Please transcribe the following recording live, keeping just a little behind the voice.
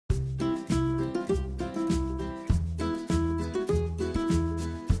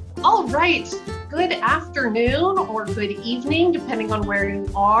All right, good afternoon or good evening, depending on where you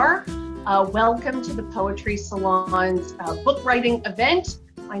are. Welcome to the Poetry Salon's book writing event.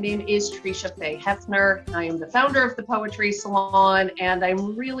 My name is Tricia Fay Hefner. I am the founder of the Poetry Salon, and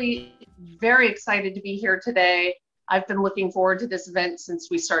I'm really very excited to be here today. I've been looking forward to this event since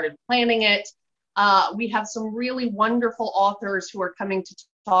we started planning it. We have some really wonderful authors who are coming to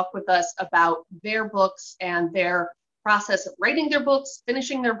talk with us about their books and their process of writing their books,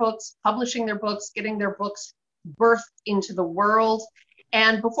 finishing their books, publishing their books, getting their books birthed into the world.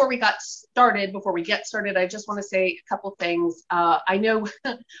 And before we get started, I just want to say a couple things. I know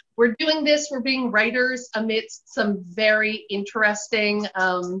we're doing this, we're being writers amidst some very interesting,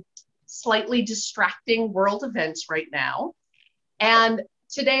 slightly distracting world events right now. And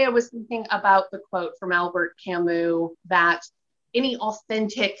today I was thinking about the quote from Albert Camus that any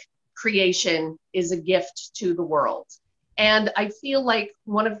authentic creation is a gift to the world. And I feel like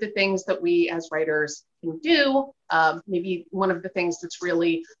one of the things that we as writers can do, maybe one of the things that's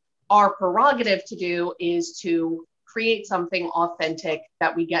really our prerogative to do, is to create something authentic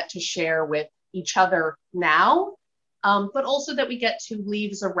that we get to share with each other now, but also that we get to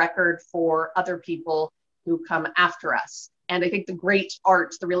leave as a record for other people who come after us. And I think the great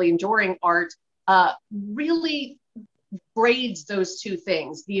art, the really enduring art, really grades those two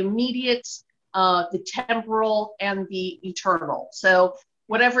things, the immediate, the temporal, and the eternal. So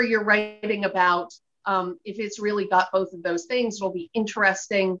whatever you're writing about, if it's really got both of those things, it'll be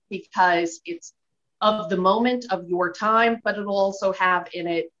interesting because it's of the moment of your time, but it'll also have in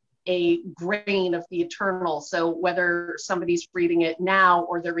it a grain of the eternal. So whether somebody's reading it now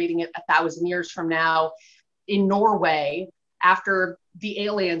or they're reading it 1,000 years from now in Norway, after the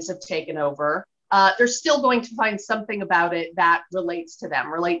aliens have taken over, they're still going to find something about it that relates to them,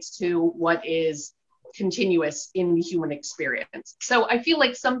 relates to what is continuous in the human experience. So I feel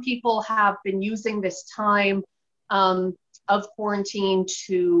like some people have been using this time of quarantine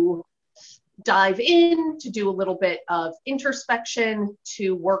to dive in, to do a little bit of introspection,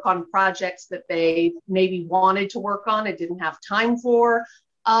 to work on projects that they maybe wanted to work on and didn't have time for.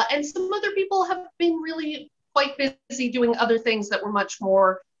 And some other people have been really quite busy doing other things that were much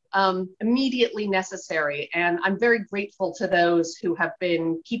more immediately necessary. And I'm very grateful to those who have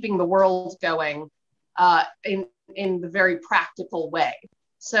been keeping the world going in the very practical way.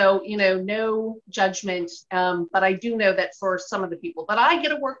 So, you know, no judgment, but I do know that for some of the people that I get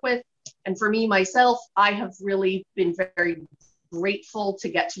to work with, and for me myself, I have really been very grateful to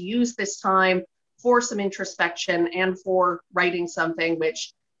get to use this time for some introspection and for writing something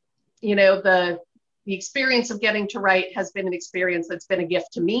which, you know, the experience of getting to write has been an experience that's been a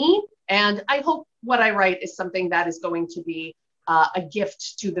gift to me. And I hope what I write is something that is going to be a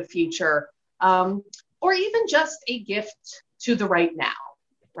gift to the future, or even just a gift to the right now,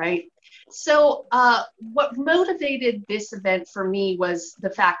 right? So what motivated this event for me was the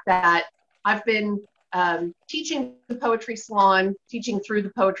fact that I've been teaching the Poetry Salon, teaching through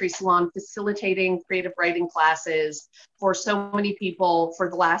the Poetry Salon, facilitating creative writing classes for so many people for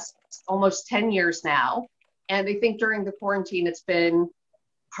the last almost 10 years now. And I think during the quarantine, it's been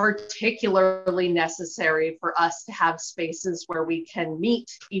particularly necessary for us to have spaces where we can meet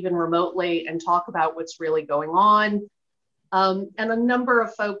even remotely and talk about what's really going on. And a number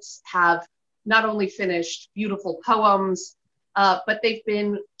of folks have not only finished beautiful poems, but they've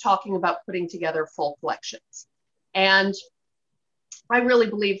been talking about putting together full collections. And I really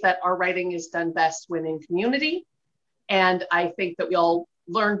believe that our writing is done best when in community. And I think that we all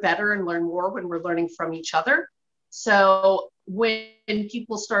learn better and learn more when we're learning from each other. So when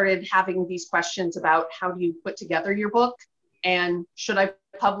people started having these questions about how do you put together your book, and should I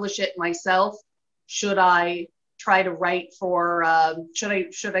publish it myself? Should I try to write for,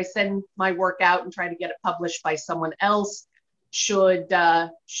 should I send my work out and try to get it published by someone else? Should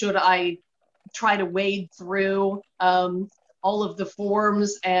I try to wade through all of the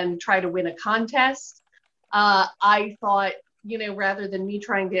forms and try to win a contest? I thought, you know, rather than me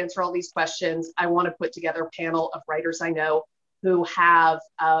trying to answer all these questions, I want to put together a panel of writers I know who have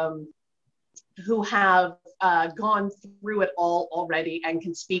gone through it all already and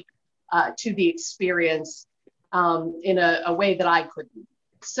can speak to the experience in a way that I couldn't.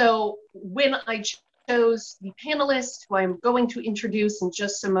 So when I chose the panelists, who I'm going to introduce in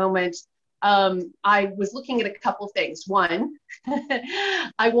just a moment, I was looking at a couple things. One,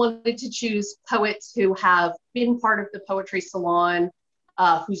 I wanted to choose poets who have been part of the Poetry Salon,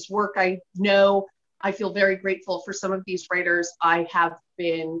 whose work I know. I feel very grateful for some of these writers. I have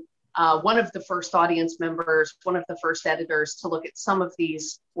been one of the first audience members, one of the first editors to look at some of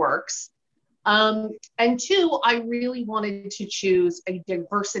these works. And two, I really wanted to choose a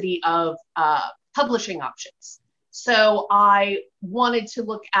diversity of publishing options. So I wanted to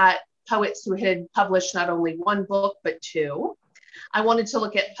look at poets who had published not only one book, but two. I wanted to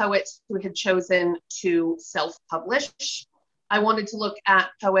look at poets who had chosen to self-publish. I wanted to look at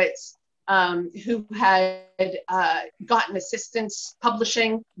poets who had gotten assistance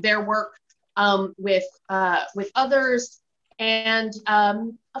publishing their work with others. And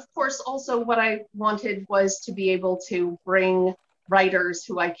of course, also what I wanted was to be able to bring writers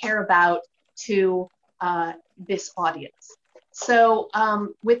who I care about to this audience. So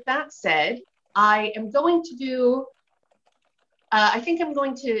with that said, I am going to do, I think I'm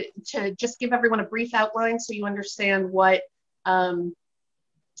going to just give everyone a brief outline so you understand what the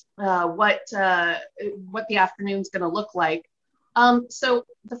afternoon's going to look like. So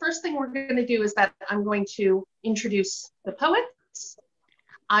the first thing we're going to do is that I'm going to introduce the poets.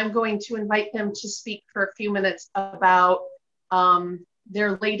 I'm going to invite them to speak for a few minutes about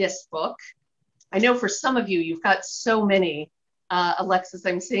their latest book. I know for some of you, you've got so many. Alexis,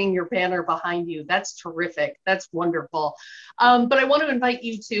 I'm seeing your banner behind you. That's terrific. That's wonderful. But I want to invite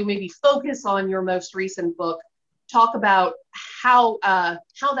you to maybe focus on your most recent book. Talk about how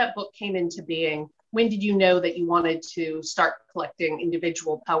that book came into being. When did you know that you wanted to start collecting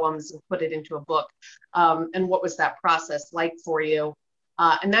individual poems and put it into a book? And what was that process like for you?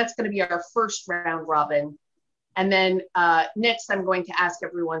 And that's going to be our first round robin. And then next, I'm going to ask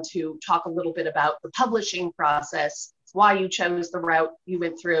everyone to talk a little bit about the publishing process, why you chose the route you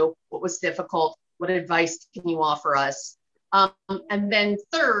went through, what was difficult, what advice can you offer us? And then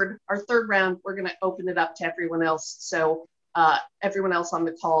our third round, we're going to open it up to everyone else. So everyone else on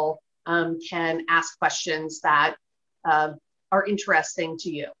the call can ask questions that are interesting to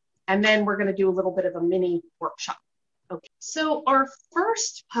you. And then we're going to do a little bit of a mini workshop. Okay, so our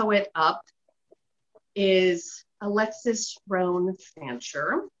first poet up is Alexis Roan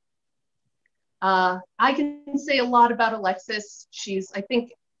Fancher. I can say a lot about Alexis. I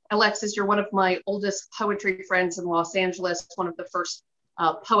think, Alexis, you're one of my oldest poetry friends in Los Angeles, one of the first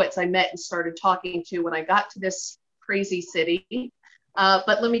poets I met and started talking to when I got to this crazy city.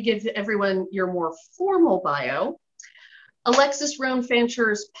 But let me give everyone your more formal bio. Alexis Roan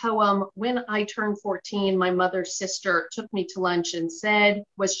Fancher's poem, When I Turned 14, My Mother's Sister Took Me to Lunch and Said,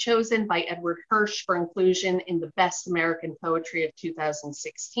 was chosen by Edward Hirsch for inclusion in the Best American Poetry of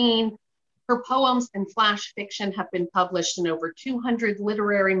 2016. Her poems and flash fiction have been published in over 200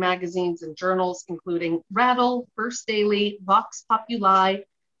 literary magazines and journals, including Rattle, Verse Daily, Vox Populi,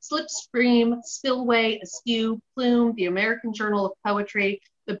 Slipstream, Spillway, Askew, Plume, the American Journal of Poetry,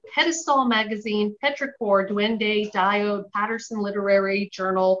 the Pedestal Magazine, Petrichor, Duende, Diode, Patterson Literary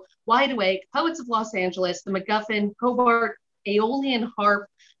Journal, Wide Awake, Poets of Los Angeles, The MacGuffin, Hobart, Aeolian Harp,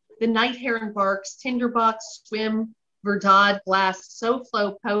 The Night Heron Barks, Tinderbox, Swim, Verdad, Blast,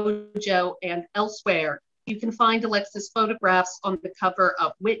 SoFlo, Pojo, and elsewhere. You can find Alexis' photographs on the cover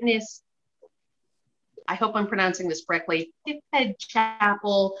of Witness, I hope I'm pronouncing this correctly, Hiphead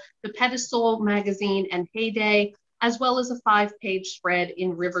Chapel, the Pedestal Magazine, and Heyday, as well as a 5-page spread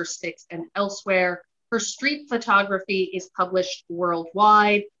in River Styx and elsewhere. Her street photography is published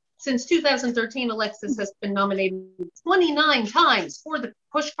worldwide. Since 2013, Alexis has been nominated 29 times for the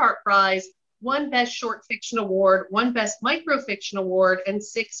Pushcart Prize, 1 Best Short Fiction Award, 1 Best Microfiction Award, and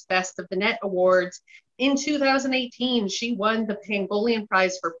 6 Best of the Net Awards. In 2018, she won the Pangolian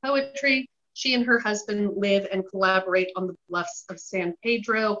Prize for Poetry. She and her husband live and collaborate on the bluffs of San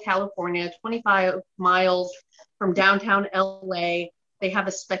Pedro, California, 25 miles from downtown LA. They have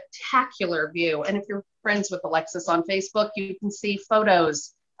a spectacular view. And if you're friends with Alexis on Facebook, you can see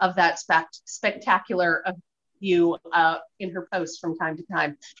photos of that spectacular view in her posts from time to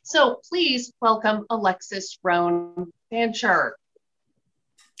time. So please welcome Alexis Roan Fancher.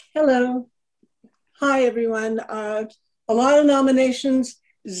 Hello. Hi, everyone. A lot of nominations,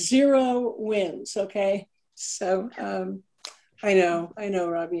 0 wins, okay? So I know,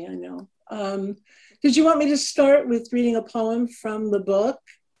 Robbie, I know. Did you want me to start with reading a poem from the book?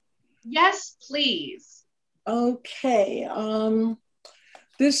 Yes, please. Okay.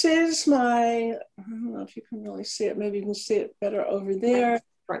 This is my, I don't know if you can really see it. Maybe you can see it better over there.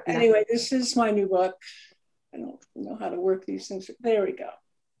 Anyway, this is my new book. I don't know how to work these things. There we go.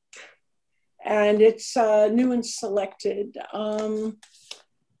 And it's new and selected. All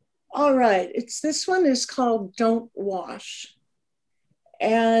right, this one is called Don't Wash.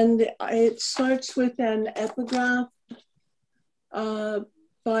 And it starts with an epigraph by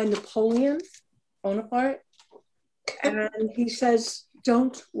Napoleon Bonaparte. And he says,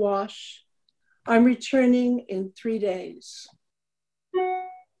 don't wash. I'm returning in 3 days.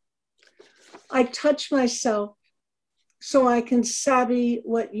 I touch myself so I can savvy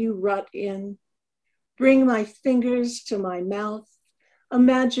what you rut in. Bring my fingers to my mouth.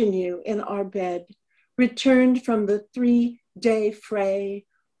 Imagine you in our bed, returned from the 3-day fray,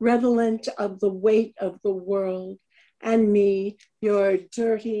 redolent of the weight of the world, and me, your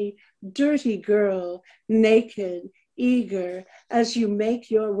dirty, dirty girl, naked, eager, as you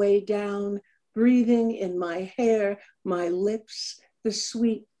make your way down, breathing in my hair, my lips, the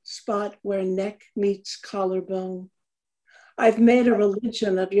sweet spot where neck meets collarbone. I've made a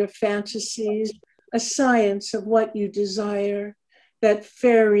religion of your fantasies, a science of what you desire, that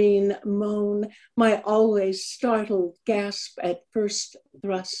ferine moan, my always startled gasp at first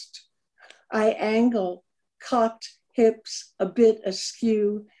thrust. I angle, cocked hips a bit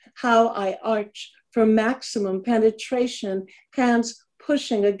askew, how I arch for maximum penetration, hands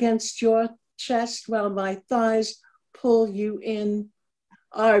pushing against your chest while my thighs pull you in.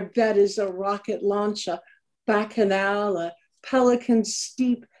 Our bed is a rocket launcher, bacchanal, a pelican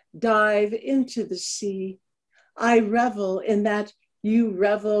steep dive into the sea. I revel in that you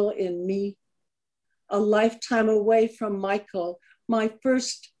revel in me. A lifetime away from Michael, my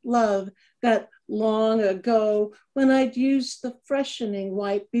first love, that long ago when I'd used the freshening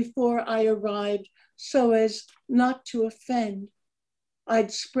wipe before I arrived so as not to offend.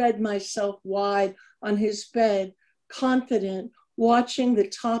 I'd spread myself wide on his bed, confident, watching the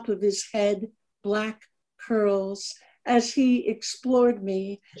top of his head, black curls, as he explored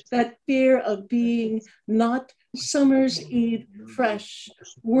me, that fear of being not summer's eve fresh,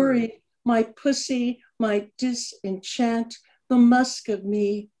 worried my pussy might disenchant the musk of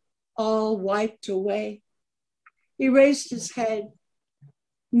me, all wiped away. He raised his head.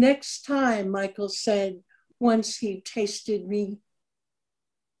 Next time, Michael said, once he tasted me,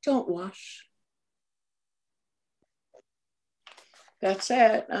 don't wash. That's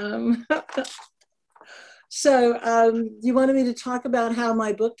it. So you wanted me to talk about how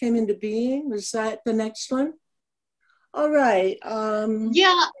my book came into being? Was that the next one? All right.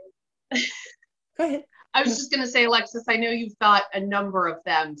 Yeah. Go ahead. I was just going to say, Alexis, I know you've got a number of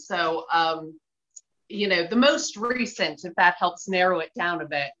them. So, you know, the most recent, if that helps narrow it down a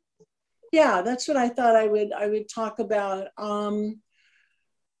bit. Yeah, that's what I thought I would talk about.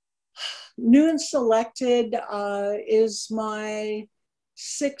 New and Selected is my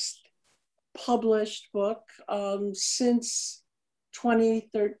 6th published book since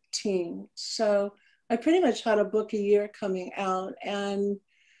 2013. So I pretty much had a book a year coming out, and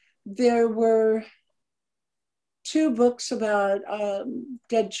there were 2 books about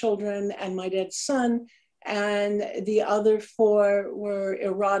dead children and my dead son, and the other 4 were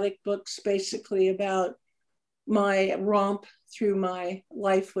erotic books, basically about my romp through my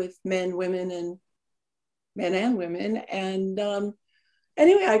life with men, women, and men and women. And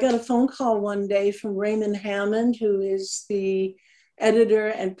anyway, I got a phone call one day from Raymond Hammond, who is the editor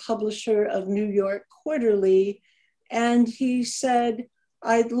and publisher of New York Quarterly. And he said,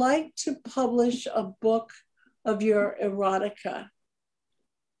 I'd like to publish a book of your erotica.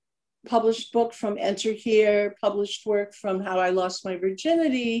 Published book from Enter Here, published work from How I Lost My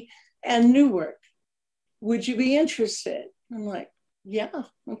Virginity, and new work. Would you be interested? I'm like, yeah,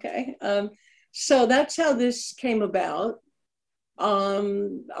 okay. So that's how this came about.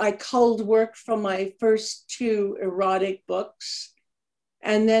 I culled work from my first 2 erotic books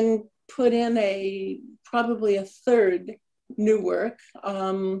and then put in probably a 3rd new work.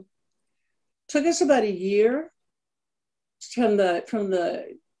 Took us about a year from the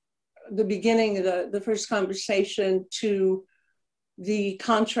beginning of the first conversation to the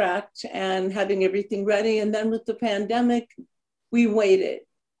contract and having everything ready. And then with the pandemic, we waited,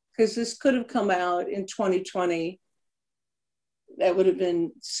 because this could have come out in 2020. That would have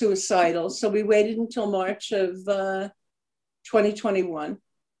been suicidal. So we waited until March of 2021.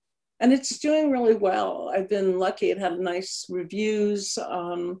 And it's doing really well. I've been lucky. It had nice reviews,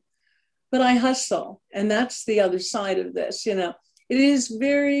 but I hustle. And that's the other side of this. You know, it is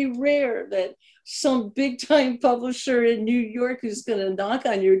very rare that some big time publisher in New York is going to knock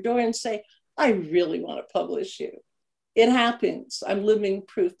on your door and say, I really want to publish you. It happens. I'm living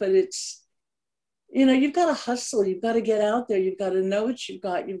proof, but it's, you know, you've got to hustle. You've got to get out there. You've got to know what you've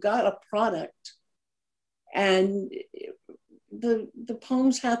got. You've got a product. And the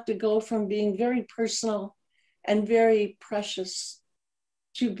poems have to go from being very personal and very precious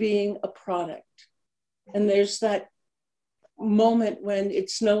to being a product. And there's that moment when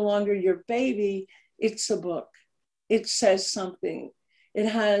it's no longer your baby, it's a book. It says something. It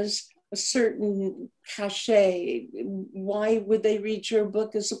has a certain cachet. Why would they read your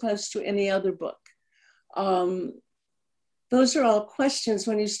book as opposed to any other book? those are all questions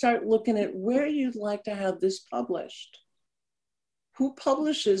when you start looking at where you'd like to have this published. Who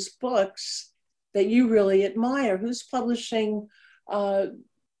publishes books that you really admire? Who's publishing,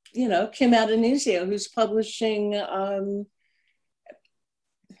 you know, Kim Adenizio, who's publishing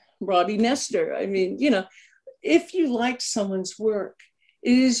Robbie Nestor? I mean, you know, if you like someone's work,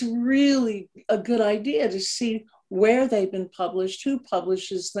 it is really a good idea to see where they've been published, who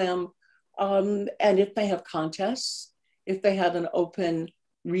publishes them, and if they have contests, if they have an open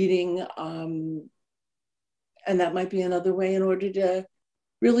reading, and that might be another way in order to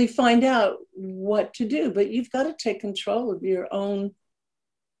really find out what to do. But you've got to take control of your own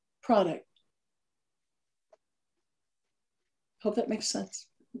product. Hope that makes sense.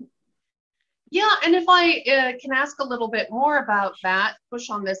 Yeah, and if I can ask a little bit more about that, push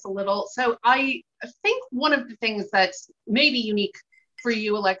on this a little. So I think one of the things that's maybe unique for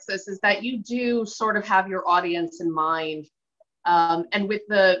you, Alexis, is that you do sort of have your audience in mind. And with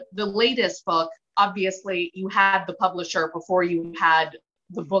the latest book, obviously you had the publisher before you had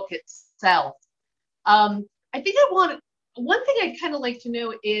the book itself. I think one thing I'd kind of like to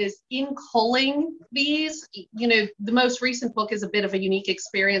know is, in culling these, you know, the most recent book is a bit of a unique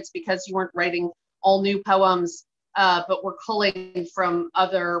experience because you weren't writing all new poems, but were culling from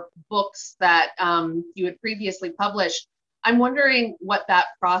other books that you had previously published. I'm wondering what that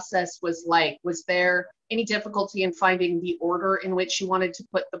process was like. Was there any difficulty in finding the order in which you wanted to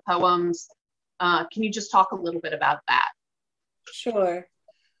put the poems? Can you just talk a little bit about that? Sure.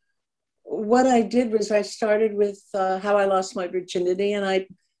 What I did was I started with How I Lost My Virginity, and I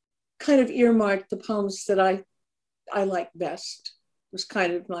kind of earmarked the poems that I like best. It was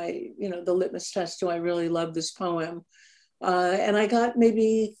kind of my, you know, the litmus test. Do I really love this poem? And I got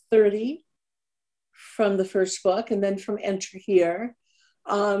maybe 30 from the first book, and then from Enter Here.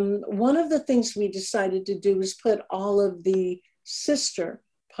 One of the things we decided to do was put all of the sister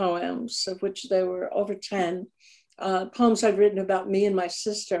poems, of which there were over 10, poems I've written about me and my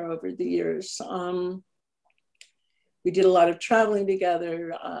sister over the years. We did a lot of traveling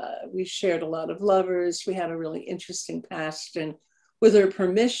together. We shared a lot of lovers. We had a really interesting past, and with her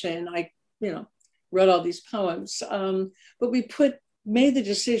permission, I, you know, wrote all these poems. But we made the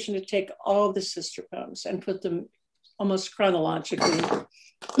decision to take all the sister poems and put them almost chronologically,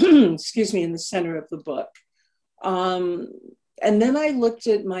 excuse me, in the center of the book. And then I looked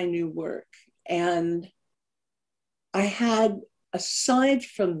at my new work, and I had, aside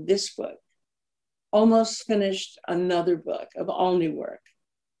from this book, almost finished another book of all new work.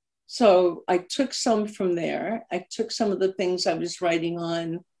 So I took some from there. I took some of the things I was writing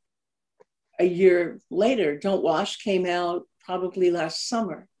on a year later. Don't Wash came out probably last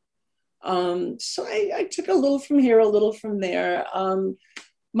summer. So I took a little from here, a little from there.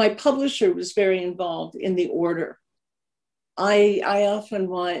 My publisher was very involved in the order. I often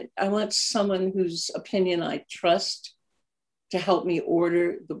want someone whose opinion I trust to help me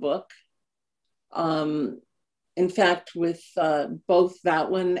order the book. In fact, with both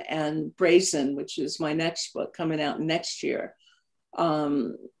that one and Brazen, which is my next book coming out next year,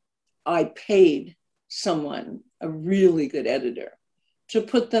 I paid someone, a really good editor, to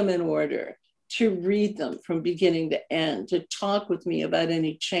put them in order, to read them from beginning to end, to talk with me about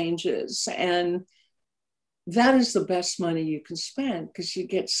any changes. And that is the best money you can spend, because you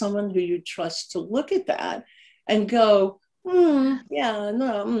get someone who you trust to look at that and go, yeah,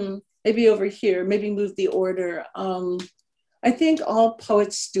 no, maybe over here, maybe move the order. I think all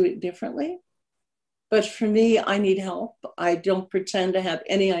poets do it differently, but for me, I need help. I don't pretend to have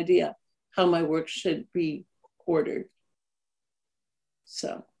any idea how my work should be ordered.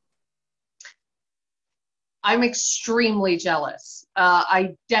 So. I'm extremely jealous.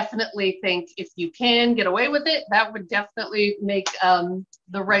 I definitely think if you can get away with it, that would definitely make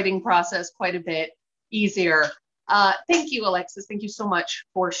the writing process quite a bit easier. Thank you, Alexis. Thank you so much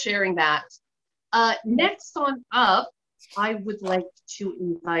for sharing that. Next on up, I would like to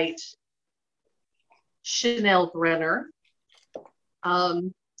invite Chanel Brenner.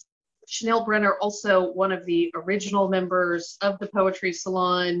 Chanel Brenner, also one of the original members of the Poetry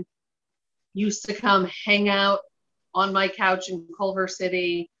Salon, used to come hang out on my couch in Culver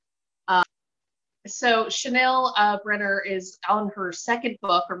City. So Chanel Brenner is on her second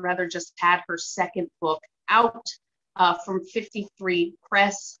book, or rather just had her second book out from 53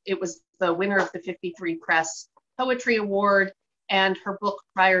 Press. It was the winner of the 53 Press Poetry Award, and her book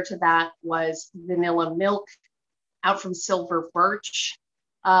prior to that was Vanilla Milk, out from Silver Birch.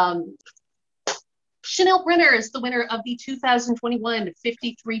 Chanel Brenner is the winner of the 2021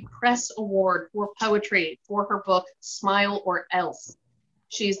 53 Press Award for Poetry for her book Smile or Else.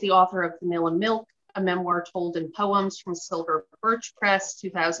 She's the author of Vanilla Milk, a memoir told in poems from Silver Birch Press,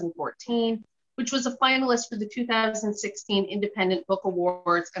 2014, which was a finalist for the 2016 Independent Book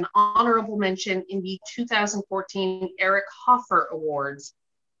Awards, an honorable mention in the 2014 Eric Hoffer Awards.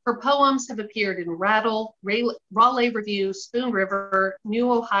 Her poems have appeared in Rattle, Raleigh Review, Spoon River,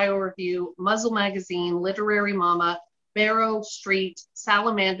 New Ohio Review, Muzzle Magazine, Literary Mama, Barrow Street,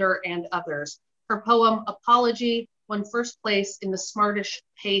 Salamander, and others. Her poem, Apology, won first place in the Smartish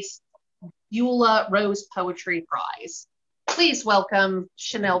Pace Beulah Rose Poetry Prize. Please welcome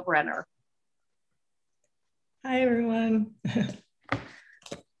Chanel Brenner. Hi, everyone.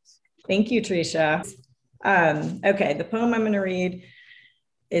 Thank you, Tricia. Okay, the poem I'm going to read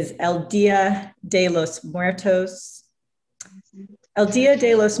is El Dia de los Muertos. El Dia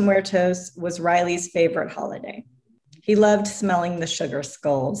de los Muertos was Riley's favorite holiday. He loved smelling the sugar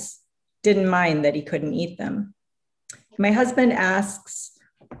skulls, didn't mind that he couldn't eat them. My husband asks,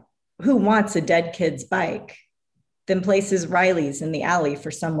 who wants a dead kid's bike? Then places Riley's in the alley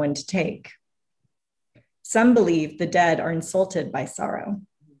for someone to take. Some believe the dead are insulted by sorrow.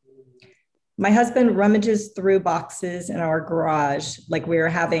 My husband rummages through boxes in our garage like we are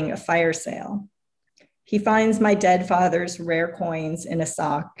having a fire sale. He finds my dead father's rare coins in a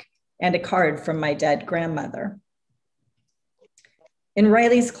sock and a card from my dead grandmother. In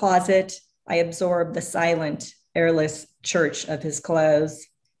Riley's closet, I absorb the silent, airless church of his clothes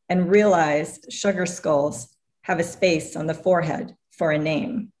and realize sugar skulls have a space on the forehead for a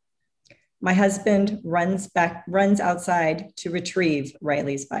name. My husband runs outside to retrieve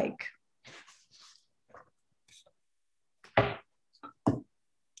Riley's bike.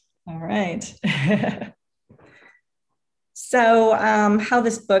 All right. So how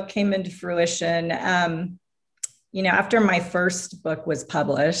this book came into fruition, after my first book was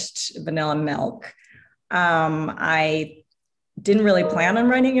published, Vanilla Milk, I didn't really plan on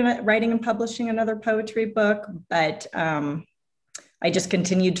writing and publishing another poetry book, but I just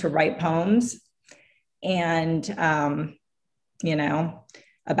continued to write poems and,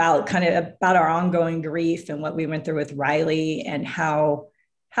 about our ongoing grief and what we went through with Riley and how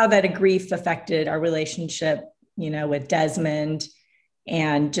that grief affected our relationship, with Desmond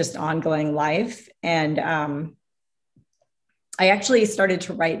and just ongoing life. And I actually started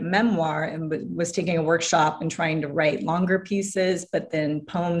to write memoir and was taking a workshop and trying to write longer pieces, but then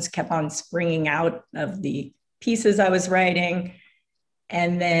poems kept on springing out of the pieces I was writing.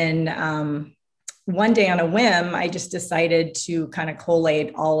 And then one day on a whim, I just decided to kind of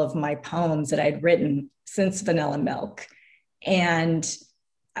collate all of my poems that I'd written since Vanilla Milk. And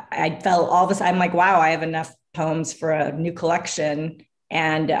I felt all of a sudden, I'm like, wow, I have enough poems for a new collection.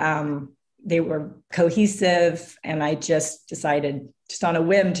 And they were cohesive. And I just decided just on a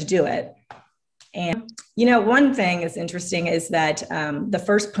whim to do it. And, one thing is interesting is that the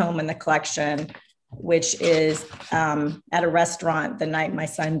first poem in the collection, which is at a restaurant the night my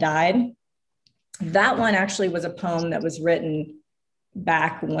son died, that one actually was a poem that was written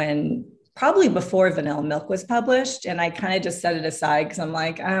back when, probably before Vanilla Milk was published. And I kind of just set it aside because I'm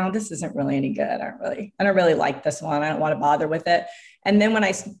like, oh, this isn't really any good. I don't really like this one. I don't want to bother with it. And then when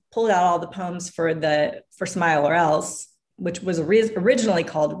I pulled out all the poems for Smile or Else, which was originally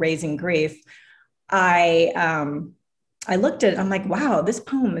called Raising Grief, I looked at it, I'm like, wow, this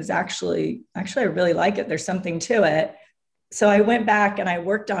poem is actually, I really like it. There's something to it. So I went back and I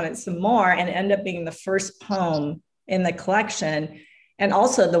worked on it some more and it ended up being the first poem in the collection. And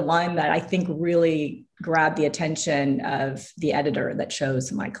also the one that I think really grabbed the attention of the editor that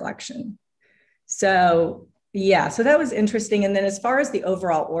chose my collection. So yeah, so that was interesting. And then as far as the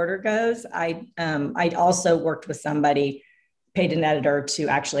overall order goes, I also worked with somebody, paid an editor to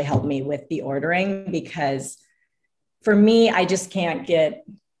actually help me with the ordering, because for me, I just can't get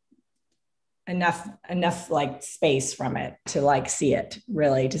enough like space from it to like see it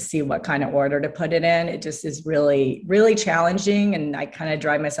really, to see what kind of order to put it in. It just is really, really challenging. And I kind of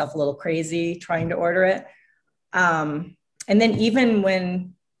drive myself a little crazy trying to order it. And then even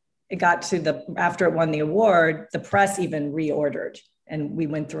when it got to after it won the award, the press even reordered and we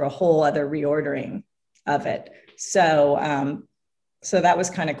went through a whole other reordering of it. So that was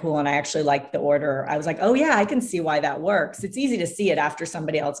kind of cool. And I actually liked the order. I was like, oh yeah, I can see why that works. It's easy to see it after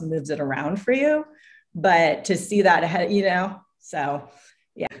somebody else moves it around for you, but to see that ahead, so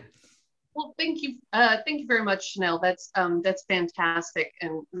yeah. Well, thank you. Thank you very much, Chanel. That's fantastic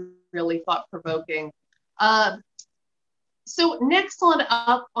and really thought-provoking. So next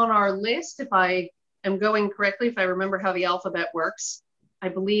up on our list, if I am going correctly, if I remember how the alphabet works, I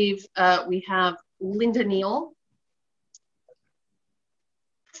believe we have Linda Neal.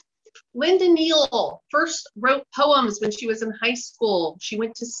 Linda Neal first wrote poems when she was in high school. She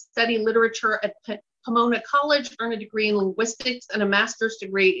went to study literature at Pomona College, earned a degree in linguistics and a master's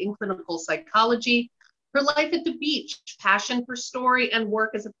degree in clinical psychology. Her life at the beach, passion for story, and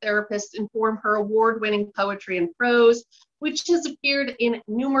work as a therapist inform her award-winning poetry and prose, which has appeared in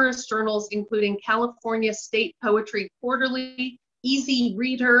numerous journals, including California State Poetry Quarterly, Easy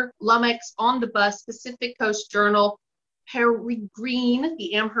Reader, Lummox, On the Bus, Pacific Coast Journal, Peregrine,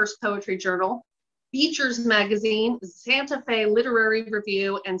 the Amherst Poetry Journal, Beecher's Magazine, Santa Fe Literary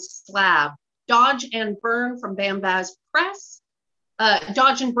Review, and Slab. Dodge and Burn from Bambaz Press.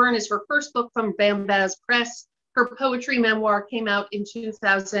 Dodge and Burn is her first book from Bambaz Press. Her poetry memoir came out in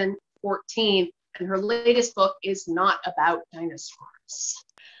 2014, and her latest book is not about dinosaurs.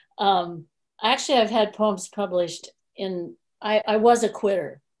 Actually, I've had poems published in, I was a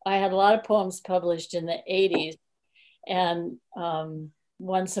quitter. I had a lot of poems published in the 80s and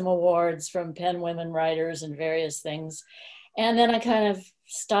won some awards from Penn Women Writers and various things. And then I kind of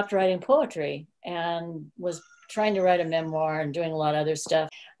stopped writing poetry and was trying to write a memoir and doing a lot of other stuff.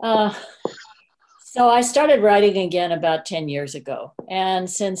 So I started writing again about 10 years ago. And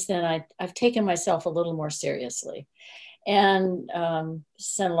since then, I've taken myself a little more seriously and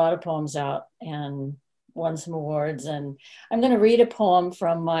sent a lot of poems out and won some awards. And I'm going to read a poem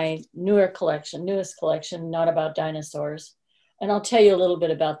from my newest collection, Not About Dinosaurs. And I'll tell you a little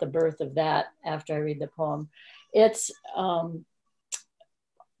bit about the birth of that after I read the poem. It's I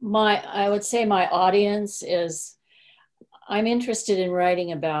would say my audience is, I'm interested in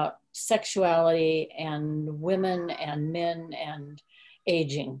writing about sexuality and women and men and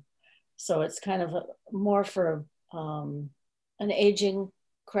aging. So it's kind of more for an aging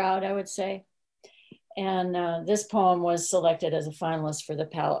crowd, I would say. And this poem was selected as a finalist for the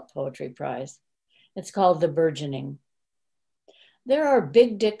Palette Poetry Prize. It's called The Burgeoning. There are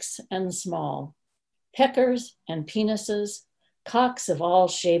big dicks and small, peckers and penises, cocks of all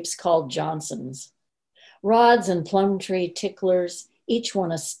shapes called Johnsons, rods and plum tree ticklers, each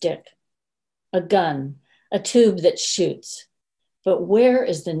one a stick, a gun, a tube that shoots. But where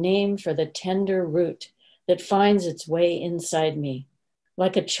is the name for the tender root that finds its way inside me,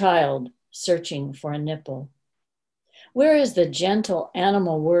 like a child searching for a nipple? Where is the gentle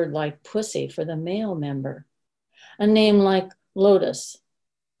animal word like pussy for the male member? A name like lotus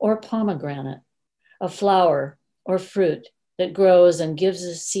or pomegranate, a flower or fruit that grows and gives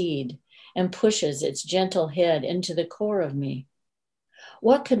a seed and pushes its gentle head into the core of me.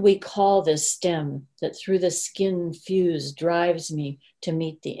 What could we call this stem that through the skin fuse drives me to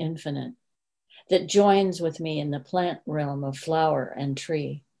meet the infinite, that joins with me in the plant realm of flower and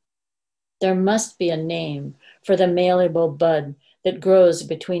tree? There must be a name for the malleable bud that grows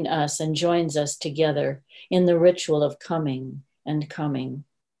between us and joins us together in the ritual of coming and coming.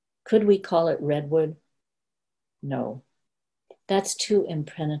 Could we call it redwood? No. That's too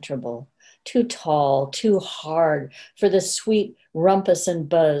impenetrable, too tall, too hard for the sweet rumpus and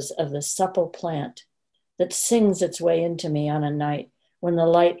buzz of the supple plant that sings its way into me on a night when the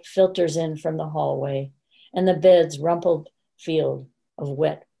light filters in from the hallway and the bed's rumpled field of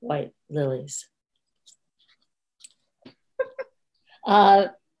wet white lilies. I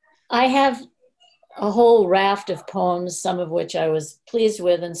have a whole raft of poems, some of which I was pleased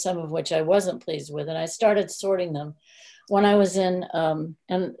with and some of which I wasn't pleased with, and I started sorting them when I was in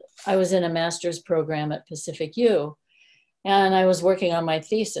a master's program at Pacific U, and I was working on my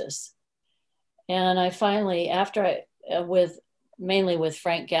thesis. And I finally, mainly with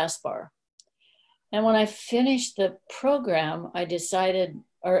Frank Gaspar. And when I finished the program, I decided,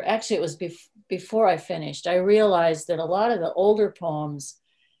 or actually it was before I finished, I realized that a lot of the older poems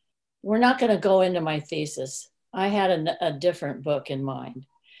were not going to go into my thesis. I had a different book in mind.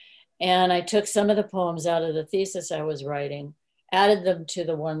 And I took some of the poems out of the thesis I was writing, added them to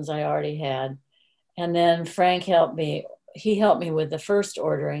the ones I already had. And then Frank helped me. He helped me with the first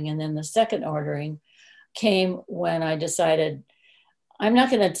ordering. And then the second ordering came when I decided, I'm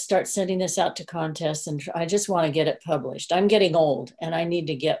not going to start sending this out to contests, and I just want to get it published. I'm getting old and I need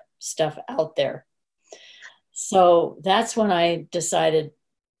to get stuff out there. So that's when I decided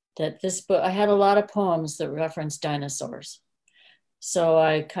that this book, I had a lot of poems that referenced dinosaurs. So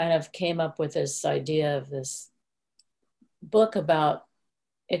I kind of came up with this idea of this book about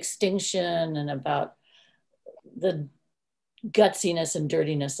extinction and about the gutsiness and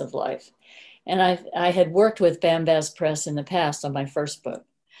dirtiness of life. And I had worked with Bambaz Press in the past on my first book.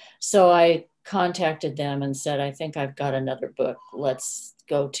 So I contacted them and said, I think I've got another book. Let's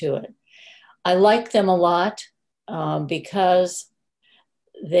go to it. I like them a lot because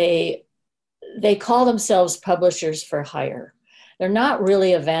they call themselves publishers for hire. they're not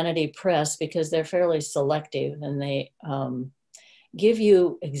really a vanity press because they're fairly selective, and they give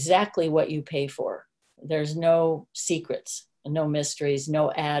you exactly what you pay for. There's no secrets, no mysteries,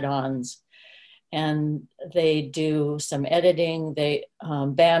 no add-ons. And they do some editing.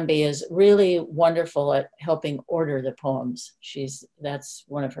 Bambi is really wonderful at helping order the poems. That's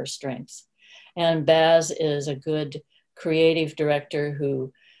one of her strengths. And Baz is a good creative director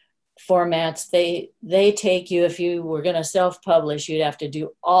who formats. They take you, if you were going to self-publish, you'd have to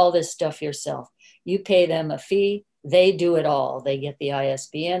do all this stuff yourself. You pay them a fee, they do it all. They get the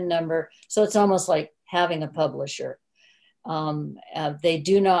ISBN number. So it's almost like having a publisher. They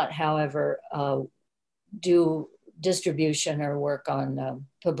do not, however, do distribution or work on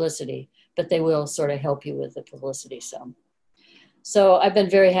publicity, but they will sort of help you with the publicity some. So I've been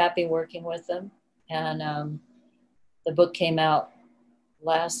very happy working with them. And the book came out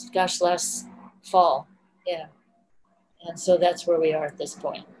last fall. Yeah. And so that's where we are at this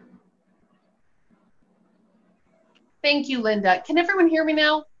point. Thank you, Linda. Can everyone hear me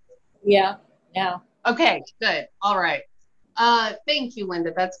now? Yeah, now. Okay, good. All right. Thank you,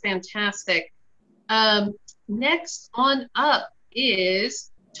 Linda. That's fantastic. Next on up is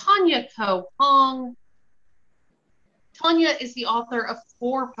Tanya Ko Hong. Tanya is the author of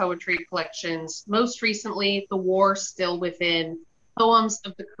 4 poetry collections, most recently, The War Still Within, Poems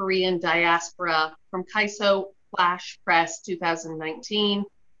of the Korean Diaspora from Kaiso Flash Press 2019,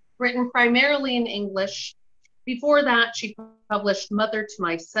 written primarily in English. Before that, she published Mother to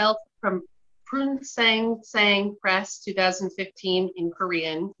Myself from Prun Sang Sang Press 2015 in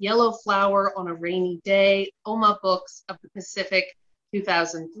Korean, Yellow Flower on a Rainy Day, Oma Books of the Pacific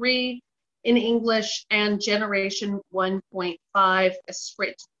 2003 in English, and Generation 1.5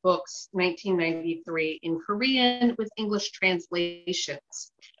 Esprit Books 1993 in Korean with English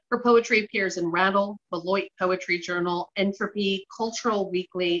translations. Her poetry appears in Rattle, Beloit Poetry Journal, Entropy, Cultural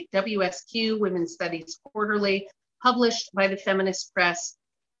Weekly, WSQ, Women's Studies Quarterly, published by the Feminist Press,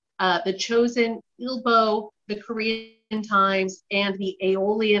 The Chosen, Ilbo, The Korean Times, and the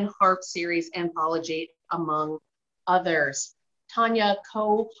Aeolian Harp Series Anthology, among others. Tanya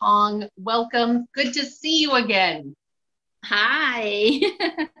Ko Hong, welcome. Good to see you again. Hi.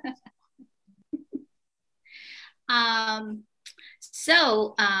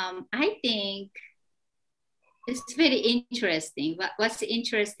 I think it's very interesting. What's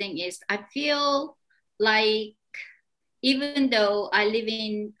interesting is I feel like even though I live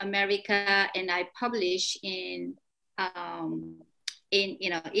in America and I publish in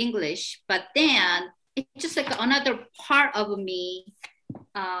English, but then it's just like another part of me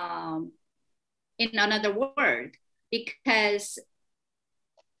in another word, because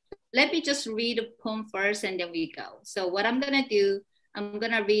let me just read a poem first and then we go. So what I'm gonna do, I'm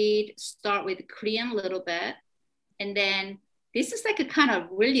gonna start with Korean a little bit. And then this is like a kind of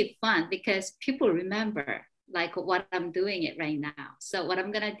really fun because people remember like what I'm doing it right now. So what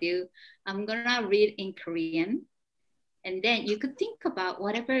I'm gonna do, I'm gonna read in Korean, and then you could think about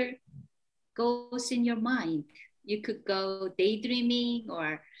whatever goes in your mind. You could go daydreaming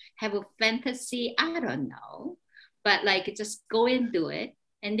or have a fantasy, I don't know, but like just go and do it.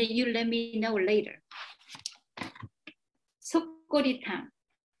 And then you let me know later. 속꼬리탕.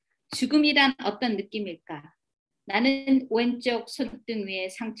 죽음이란 어떤 느낌일까? 나는 왼쪽 손등 위에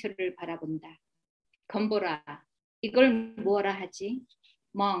상처를 바라본다. 건보라, 이걸 뭐라 하지?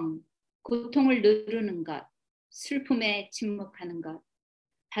 멍, 고통을 누르는 것, 슬픔에 침묵하는 것,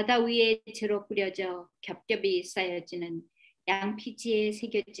 바다 위에 재로 뿌려져 겹겹이 쌓여지는 양피지에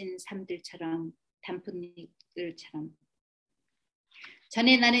새겨진 삶들처럼, 단풍잎들처럼.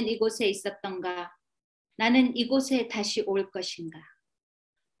 전에 나는 이곳에 있었던가? 나는 이곳에 다시 올 것인가?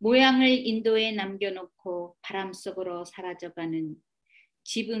 모양을 인도에 남겨놓고 바람 속으로 사라져가는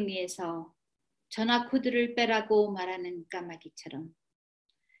지붕 위에서 전화 코드를 빼라고 말하는 까마귀처럼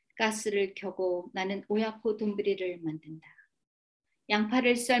가스를 켜고 나는 오야코 돈비리를 만든다.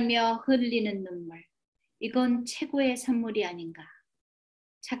 양파를 썰며 흘리는 눈물, 이건 최고의 선물이 아닌가.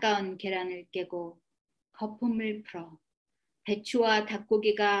 차가운 계란을 깨고 거품을 풀어 배추와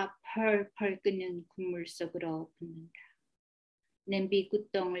닭고기가 펄펄 끓는 국물 속으로 붓는다. 냄비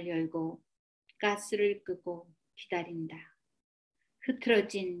뚜껑을 열고 가스를 끄고 기다린다.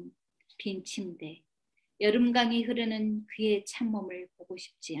 흐트러진 빈 침대, 여름강이 흐르는 그의 찬몸을 보고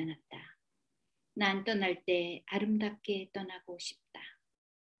싶지 않았다. 난 떠날 때 아름답게 떠나고 싶다.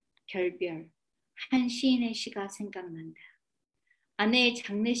 결별, 한 시인의 시가 생각난다. 아내의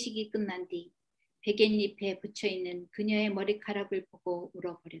장례식이 끝난 뒤 베갯잎에 붙여있는 그녀의 머리카락을 보고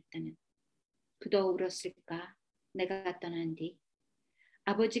울어버렸다는. 그도 울었을까? 내가 떠난 뒤.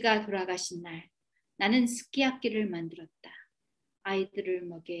 아버지가 돌아가신 날 나는 스키악기를 만들었다. 아이들을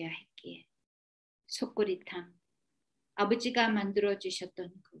먹여야 했기에. 속꼬리탕, 아버지가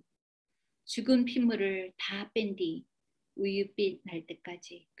만들어주셨던 그 죽은 핏물을 다 뺀 뒤 우유빛 날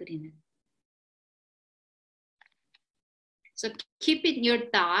때까지 끓이는. So keep it in your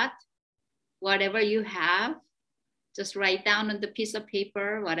thought, whatever you have, just write down on the piece of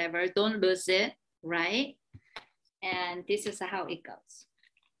paper, whatever, don't lose it, right? And this is how it goes.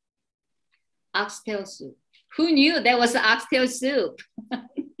 Oxtail soup. Who knew there was oxtail soup?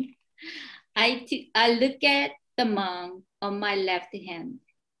 I look at the monk on my left hand,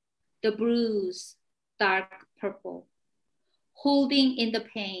 the bruise, dark purple, holding in the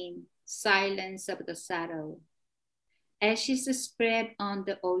pain, silence of the sorrow. Ashes spread on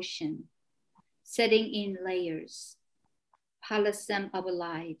the ocean, setting in layers, palisade of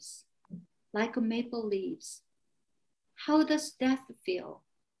lives, like maple leaves. How does death feel?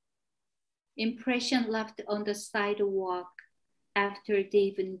 Impression left on the sidewalk after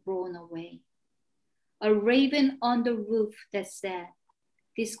they've been blown away. A raven on the roof that said,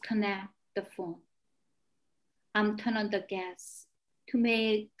 disconnect the phone. I'm turning on the gas to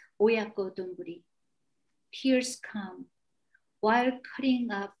make oyako donburi. Tears come while cutting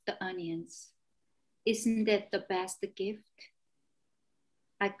up the onions. Isn't that the best gift?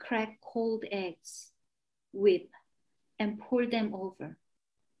 I crack cold eggs, whip, and pour them over.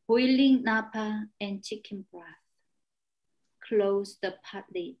 Boiling napa and chicken broth. Close the pot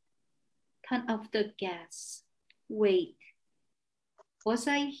lid. Turn off the gas. Wait. Was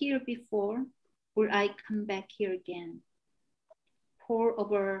I here before? Will I come back here again? Pour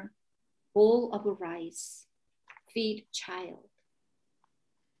over bowl of rice. Feed child.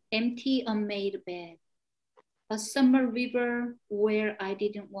 Empty unmade bed. A summer river where I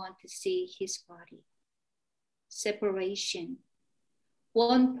didn't want to see his body. Separation.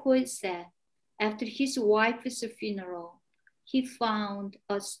 One poet said, after his wife's funeral, he found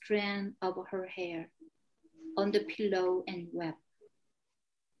a strand of her hair on the pillow and wept.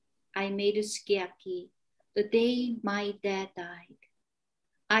 I made a sukiyaki the day my dad died.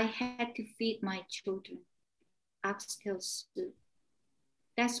 I had to feed my children oxtail soup.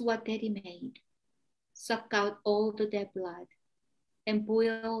 That's what Daddy made. Suck out all the dead blood and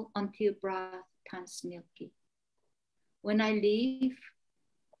boil until broth turns milky. When I leave,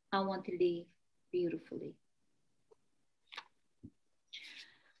 I want to leave beautifully.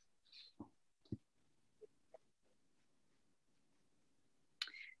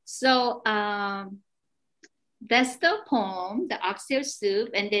 So that's the poem, The Oxtail Soup.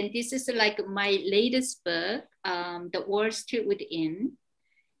 And then this is like my latest book, The Wall Street Within.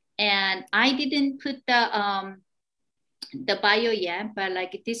 And I didn't put the bio yet, but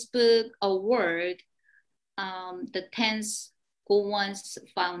like this book award, the 10th Gowon's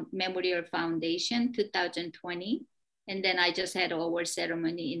Memorial Foundation 2020. And then I just had an award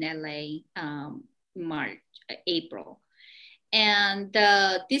ceremony in LA, April. And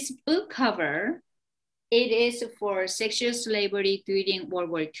this book cover, it is for sexual slavery during World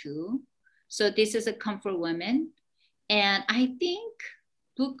War II. So this is a comfort women. And I think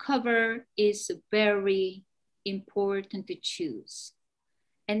book cover is very important to choose.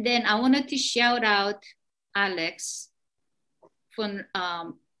 And then I wanted to shout out Alex from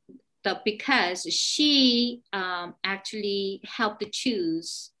because she actually helped to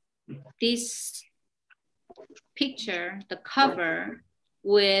choose this picture, the cover,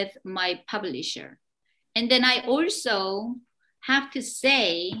 with my publisher. And then I also have to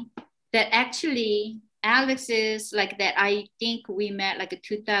say that actually Alex is like that. I think we met like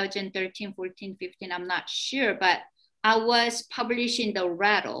 2013, 14, 15, I'm not sure, but I was publishing the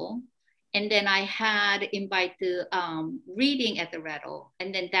Rattle. And then I had invited reading at the Rattle.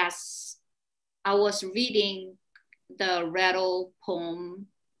 And then I was reading the Rattle poem,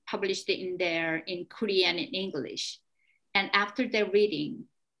 published it in there in Korean and English. And after the reading,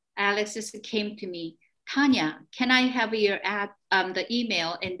 Alex came to me, Tanya, can I have your the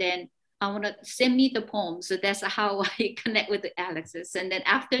email? And then I want to send me the poem. So that's how I connect with the Alex's. And then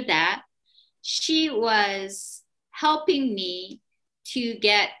after that, she was helping me to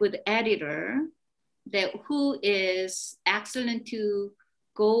get with the editor who is excellent to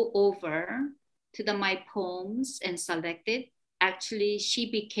go over to my poems and select it. Actually,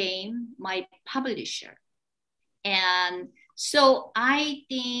 she became my publisher. And so I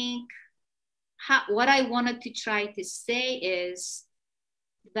think what I wanted to try to say is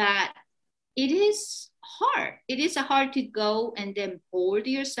that it is hard. It is hard to go and then board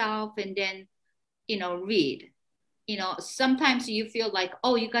yourself and then, read. Sometimes you feel like,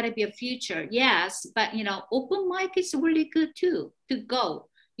 oh, you got to be a future. Yes, but, open mic is really good too, to go.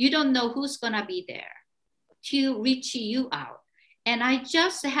 You don't know who's going to be there to reach you out. And I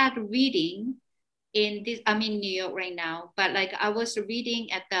just had reading in this, I'm in New York right now, but like I was reading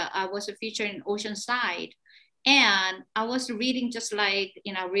I was featured in Oceanside, and I was reading just like,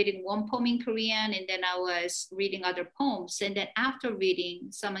 you know, reading one poem in Korean, and then I was reading other poems. And then after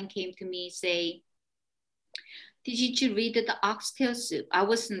reading, someone came to me say, did you read the oxtail soup? I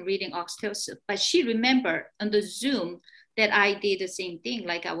wasn't reading oxtail soup, but she remembered on the Zoom that I did the same thing,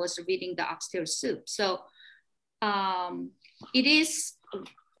 like I was reading the oxtail soup. So it is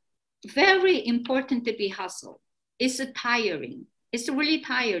very important to be hustled. It's tiring. It's really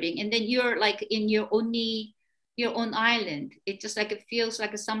tiring. And then you're like in your own island. It just like, it feels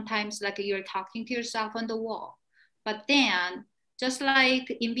like sometimes like you're talking to yourself on the wall. But then just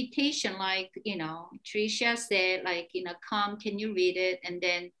like invitation, like, you know, Tricia said, like, you know, come, can you read it? And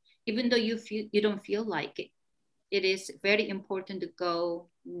then even though you don't feel like it, it is very important to go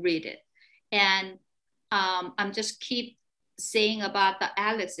read it. And I'm just keep saying about the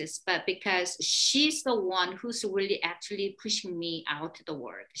Alexis, but because she's the one who's really actually pushing me out to the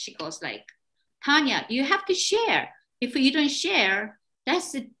work. She goes like, Tanya, you have to share. If you don't share,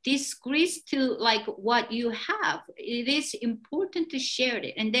 that's a disgrace to like what you have. It is important to share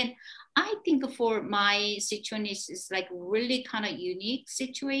it. And then I think for my situation is like really kind of unique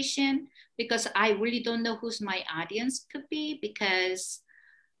situation, because I really don't know who's my audience could be, because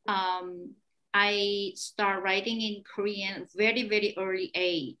I start writing in Korean very, very early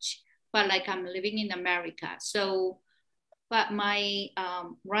age, but like I'm living in America. So, but my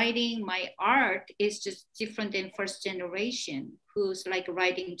writing, my art is just different than first generation, who's like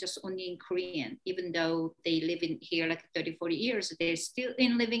writing just only in Korean, even though they live in here like 30, 40 years, they're still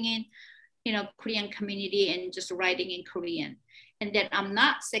living in, you know, Korean community and just writing in Korean. And then I'm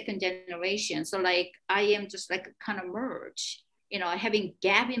not second generation. So like, I am just like kind of merged, you know, having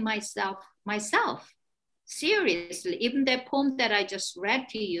gap in myself, seriously. Even that poem that I just read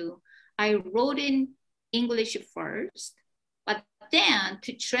to you, I wrote in English first, but then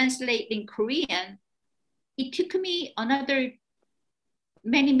to translate in Korean, it took me another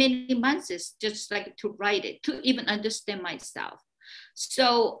many months just like to write it, to even understand myself.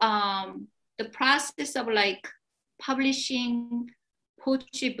 So the process of like publishing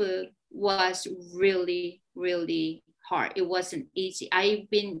poetry book was really, really hard. It wasn't easy. I've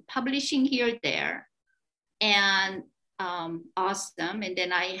been publishing here, there, and awesome. And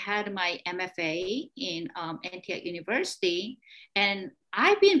then I had my MFA in Antioch University, and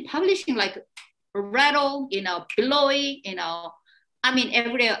I've been publishing like Rattle, you know, Beloy, you know, I mean,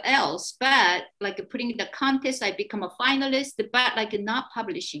 everywhere else, but like putting the contest, I become a finalist, but like not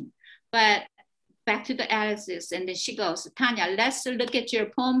publishing. But back to the Alexis, and then she goes, Tanya, let's look at your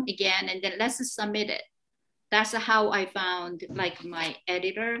poem again, and then let's submit it. That's how I found like my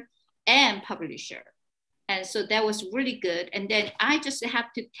editor and publisher. And so that was really good. And then I just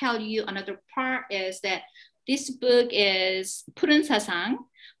have to tell you another part is that this book is 푸른 사상,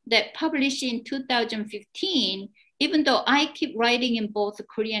 that published in 2015, even though I keep writing in both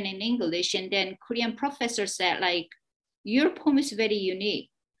Korean and English. And then Korean professor said like, your poem is very unique.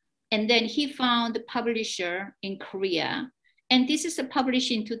 And then he found the publisher in Korea. And this is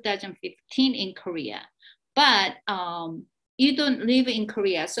published in 2015 in Korea. But you don't live in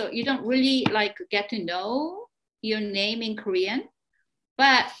Korea, so you don't really like get to know your name in Korean.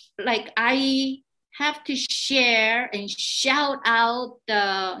 But like I have to share and shout out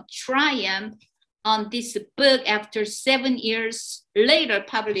the triumph on this book after 7 years later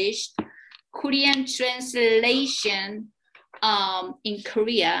published, Korean translation in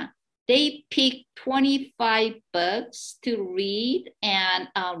Korea. They picked 25 books to read and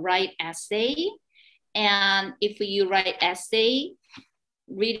write essay. And if you write essay,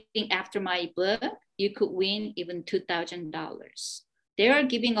 reading after my book, you could win even $2,000. They are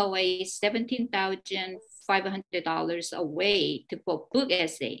giving away $17,500 away to for book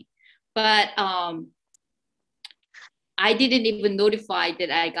essay. But I didn't even notify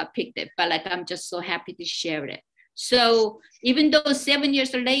that I got picked up, but like I'm just so happy to share it. So even though 7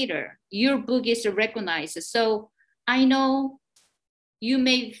 years later, your book is recognized. So I know you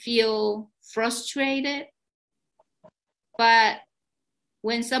may feel frustrated, but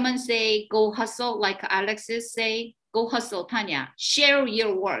when someone say, go hustle, like Alexis say, go hustle, Tanya, share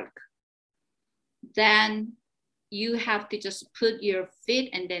your work, then you have to just put your feet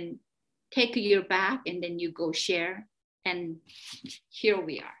and then take your back and then you go share. And here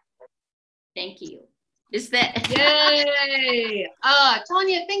we are. Thank you. Is that? Yay!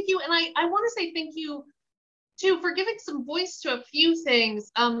 Tanya, thank you. And I want to say thank you too for giving some voice to a few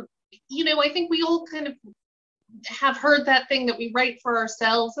things. You know, I think we all kind of have heard that thing that we write for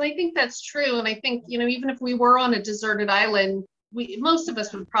ourselves. And I think that's true. And I think, you know, even if we were on a deserted island, most of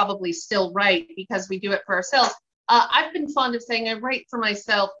us would probably still write because we do it for ourselves. I've been fond of saying I write for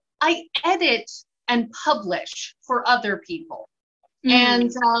myself. I edit and publish for other people.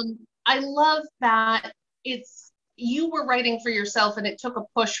 And I love that you were writing for yourself and it took a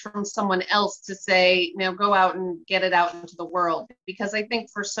push from someone else to say, now go out and get it out into the world. Because I think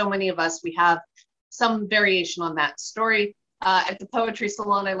for so many of us, we have some variation on that story. At the Poetry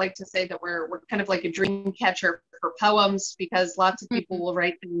Salon, I like to say that we're kind of like a dream catcher for poems, because lots of people will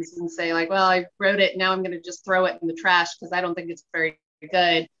write things and say like, well, I wrote it, now I'm going to just throw it in the trash because I don't think it's very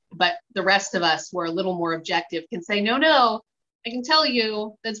good. But the rest of us who are a little more objective can say, no, I can tell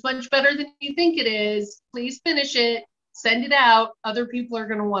you that's much better than you think it is. Please finish it, send it out. Other people are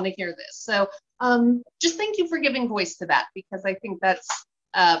going to want to hear this. So just thank you for giving voice to that, because I think that's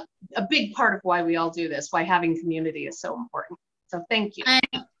a big part of why we all do this, why having community is so important. So thank you.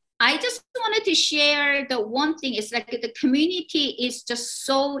 I just wanted to share the one thing is like the community is just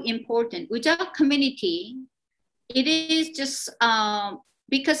so important. Without community, it is just,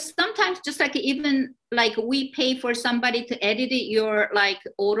 because sometimes just like even like we pay for somebody to edit your like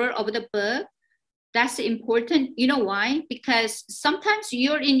order of the book, that's important. You know why? Because sometimes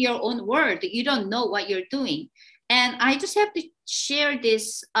you're in your own world, you don't know what you're doing. And I just have to share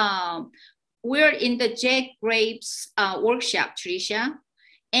this. We're in the Jack Graves workshop, Tricia.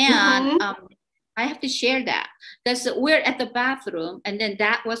 And I have to share that. We're at the bathroom, and then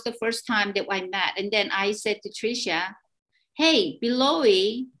that was the first time that I met. And then I said to Tricia, hey,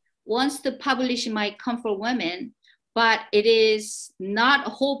 Belowy wants to publish my Comfort Women, but it is not a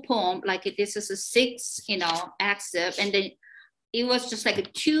whole poem, like this is a 6, excerpt. And then it was just like a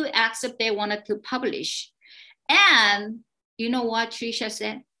 2 excerpt they wanted to publish. And you know what Tricia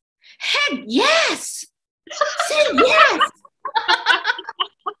said? Heck yes! Say yes!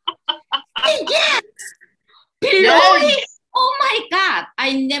 Say yes! Belowy! Oh my God,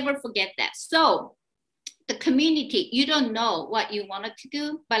 I never forget that. So the community, you don't know what you wanted to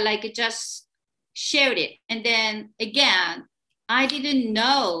do, but like just shared it. And then again, I didn't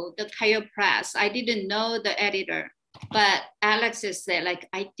know the Cairo Press. I didn't know the editor, but Alex has said, like,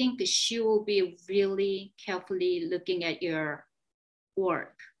 I think she will be really carefully looking at your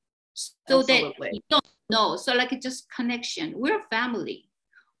work so Absolutely. that you don't know. So like it's just connection. We're family.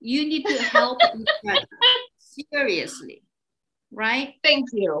 You need to help each other. Seriously, right? Thank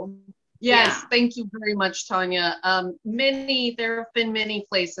you. Yes, thank you very much, Tanya. There have been many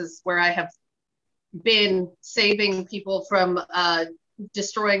places where I have been saving people from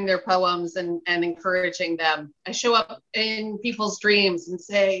destroying their poems and encouraging them. I show up in people's dreams and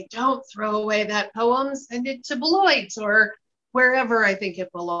say, don't throw away that poem, send it to Beloit or wherever I think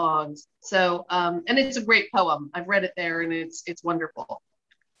it belongs. So, and it's a great poem. I've read it there and it's wonderful.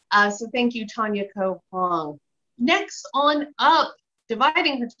 So thank you, Tanya Ko Hong. Next on up,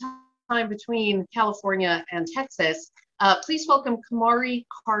 dividing the time between California and Texas, please welcome Kamari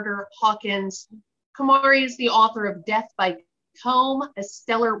Carter Hawkins. Kamari is the author of Death by Comb, a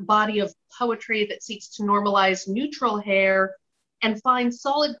stellar body of poetry that seeks to normalize neutral hair and find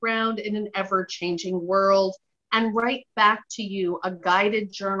solid ground in an ever-changing world. And Write Back to You, a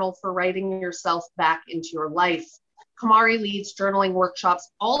guided journal for writing yourself back into your life. Kamari leads journaling workshops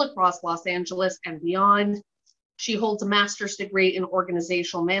all across Los Angeles and beyond. She holds a master's degree in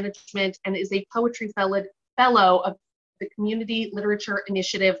organizational management and is a poetry fellow of the Community Literature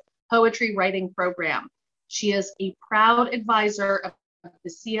Initiative Poetry Writing Program. She is a proud advisor of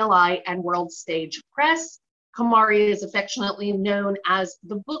the CLI and World Stage Press. Kamari is affectionately known as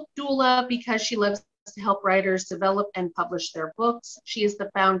the book doula because she loves to help writers develop and publish their books. She is the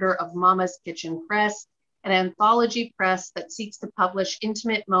founder of Mama's Kitchen Press, an anthology press that seeks to publish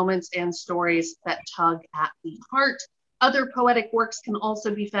intimate moments and stories that tug at the heart. Other poetic works can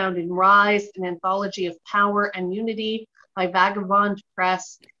also be found in Rise, an anthology of power and unity by Vagabond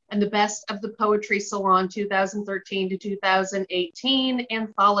Press, and the Best of the Poetry Salon 2013 to 2018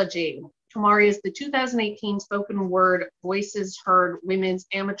 anthology. Kamari is the 2018 Spoken Word Voices Heard Women's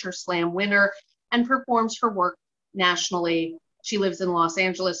Amateur Slam winner and performs her work nationally. She lives in Los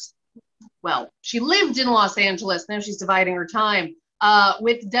Angeles. Well, she lived in Los Angeles, now she's dividing her time,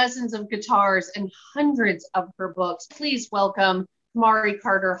 with dozens of guitars and hundreds of her books. Please welcome Kamari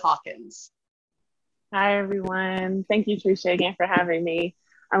Carter Hawkins. Hi, everyone. Thank you, Tricia, again for having me.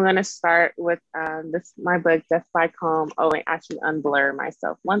 I'm going to start with my book, Death by Comb. Oh, wait, I should unblur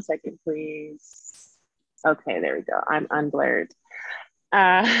myself. 1 second, please. Okay, there we go. I'm unblurred.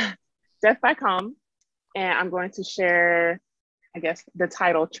 Death by Comb. And I'm going to share, I guess, the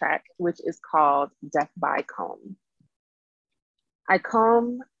title track, which is called Death by Comb. I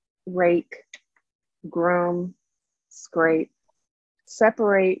comb, rake, groom, scrape,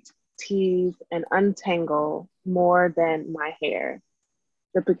 separate, tease, and untangle more than my hair.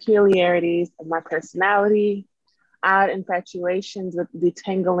 The peculiarities of my personality, odd infatuations with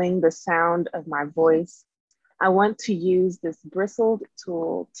detangling the sound of my voice. I want to use this bristled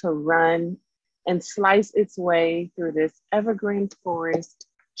tool to run and slice its way through this evergreen forest,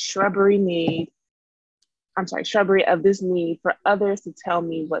 shrubbery of this need for others to tell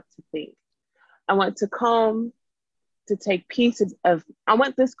me what to think. I want this comb to take pieces of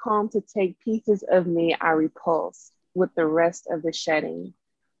me I repulse with the rest of the shedding.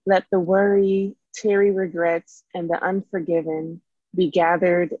 Let the worry, teary regrets, and the unforgiven be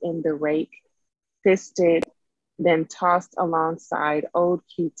gathered in the rake, fisted, then tossed alongside old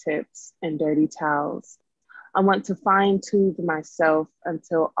Q-tips and dirty towels. I want to fine-tune myself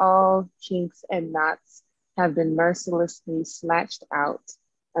until all kinks and knots have been mercilessly snatched out,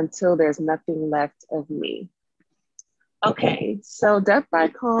 until there's nothing left of me. Okay, so Death by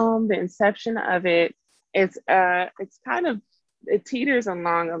Comb, the inception of it, it's kind of, it teeters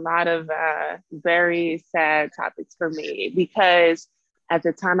along a lot of very sad topics for me, because at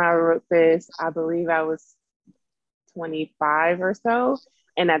the time I wrote this, I believe I was 25 or so.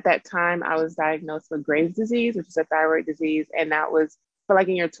 And at that time I was diagnosed with Graves' disease, which is a thyroid disease. And that was, for like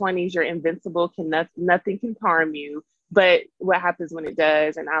in your 20s, you're invincible, nothing can harm you. But what happens when it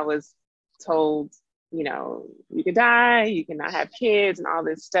does? And I was told, you know, you could die, you cannot have kids and all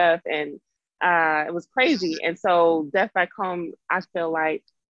this stuff. And it was crazy. And so Death by Comb, I feel like,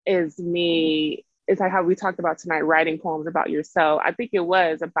 is me. It's like how we talked about tonight, writing poems about yourself. I think it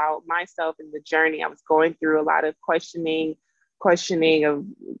was about myself and the journey I was going through, a lot of questioning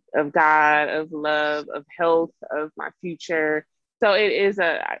of God, of love, of health, of my future. So it is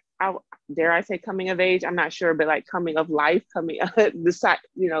dare I say coming of age? I'm not sure, but like coming of life, those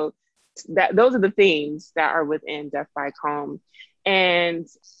are the themes that are within Death by Comb. And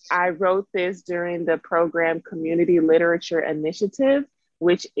I wrote this during the program Community Literature Initiative,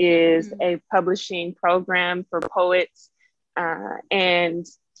 which is a publishing program for poets. And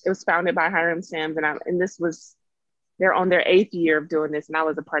it was founded by Hiram Sims. And they're on their 8th year of doing this. And I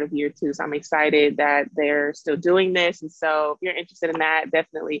was a part of year 2. So I'm excited that they're still doing this. And so if you're interested in that,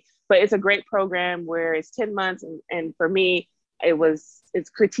 definitely. But it's a great program where it's 10 months. And for me, it's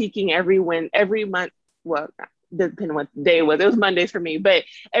critiquing every month. Well, depending on what day it was Mondays for me, but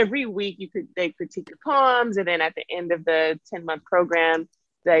every week they critique your poems. And then at the end of the 10-month program,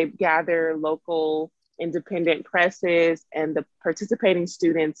 they gather local independent presses, and the participating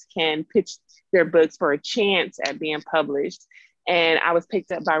students can pitch their books for a chance at being published. And I was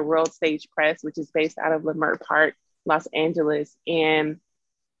picked up by World Stage Press, which is based out of Leimert Park, Los Angeles. And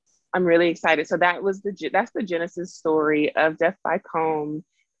I'm really excited. So that's the genesis story of Death by Comb.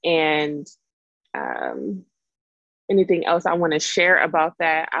 And anything else I want to share about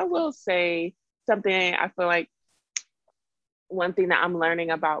that? I will say something. I feel like one thing that I'm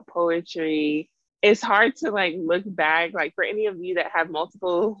learning about poetry, it's hard to like look back, like for any of you that have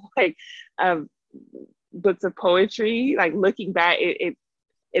multiple books of poetry, like looking back, it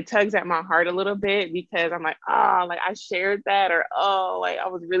tugs at my heart a little bit, because I'm like, oh, like I shared that, or oh, like I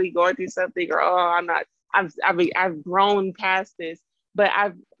was really going through something, or oh, I've grown past this, but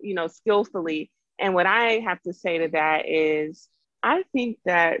I've, skillfully. And what I have to say to that is, I think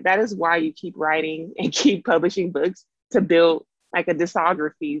that is why you keep writing and keep publishing books, to build like a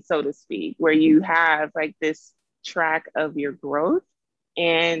discography, so to speak, where you have like this track of your growth.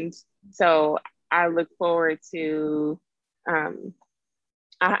 And so I look forward to, I'm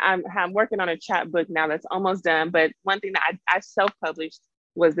working on a chapbook now that's almost done. But one thing that I self-published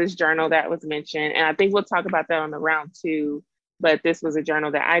was this journal that was mentioned. And I think we'll talk about that on the round 2. But this was a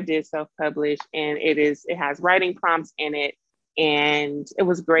journal that I did self-publish, and it has writing prompts in it, and it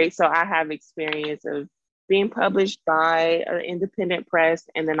was great. So I have experience of being published by an independent press,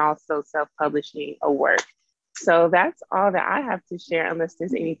 and then also self-publishing a work. So that's all that I have to share, unless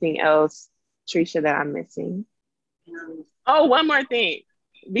there's anything else, Trisha, that I'm missing. Oh, one more thing,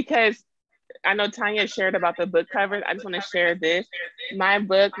 because I know Tanya shared about the book covers. I just want to share this. My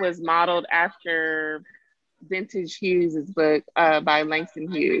book was modeled after Vintage Hughes' book by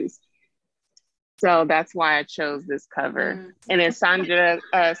Langston Hughes. So that's why I chose this cover. And then Sandra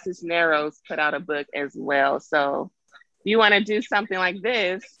Cisneros put out a book as well. So if you want to do something like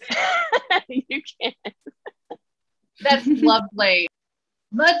this, you can. That's lovely.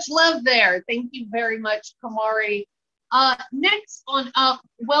 Much love there. Thank you very much, Kamari. Next on up,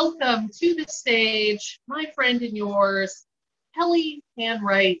 welcome to the stage, my friend and yours, Kelly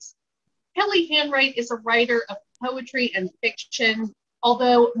Hanwright. Kelly Hanwright is a writer of poetry and fiction.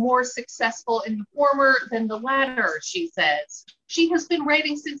 although more successful in the former than the latter, she says. She has been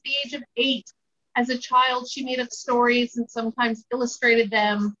writing since the age of 8. As a child, she made up stories and sometimes illustrated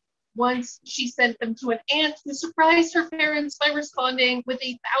them. Once she sent them to an aunt who surprised her parents by responding with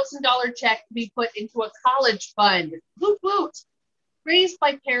a $1,000 check to be put into a college fund. Woot woot! Raised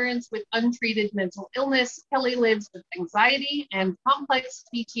by parents with untreated mental illness, Kelly lives with anxiety and complex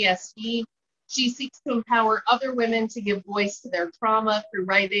PTSD. She seeks to empower other women to give voice to their trauma through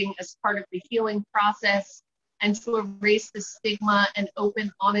writing as part of the healing process and to erase the stigma and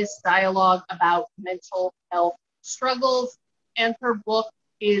open, honest dialogue about mental health struggles. And her book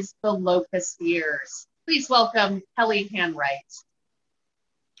is The Locust Years. Please welcome Kelly Handwright.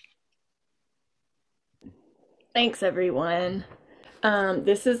 Thanks, everyone.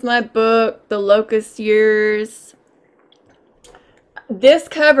 This is my book, The Locust Years. This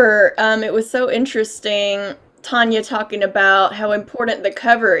cover, it was so interesting, Tanya talking about how important the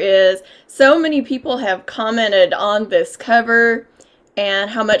cover is. So many people have commented on this cover and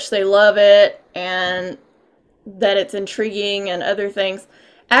how much they love it and that it's intriguing and other things.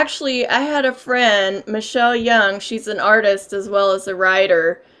 Actually, I had a friend, Michelle Young, she's an artist as well as a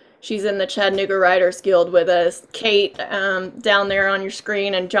writer. She's in the Chattanooga Writers Guild with us. Kate, down there on your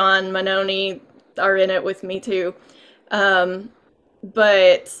screen, and John Manoni are in it with me too.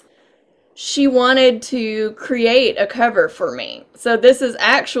 But she wanted to create a cover for me. So this is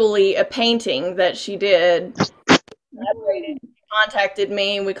actually a painting that she did. She contacted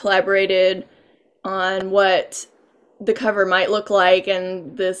me, we collaborated on what the cover might look like,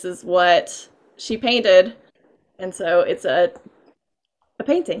 and this is what she painted. And so it's a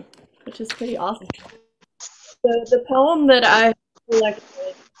painting, which is pretty awesome. The poem that I selected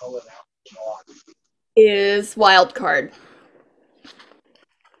is Wildcard.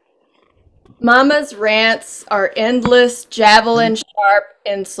 Mama's rants are endless, javelin-sharp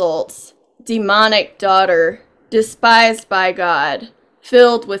insults. Demonic daughter, despised by God,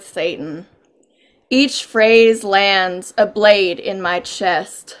 filled with Satan. Each phrase lands a blade in my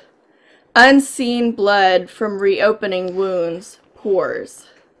chest. Unseen blood from reopening wounds pours.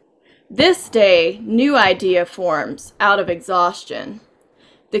 This day, new idea forms out of exhaustion.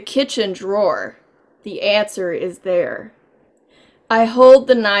 The kitchen drawer, the answer is there. I hold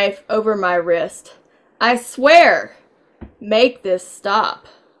the knife over my wrist. I swear, make this stop.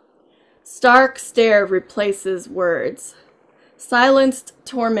 Stark stare replaces words. Silenced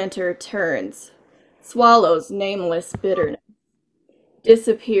tormentor turns, swallows nameless bitterness,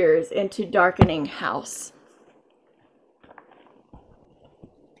 disappears into darkening house.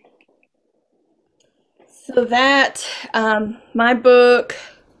 So that, my book,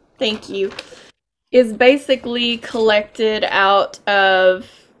 thank you, is basically collected out of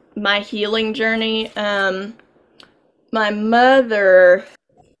my healing journey. My mother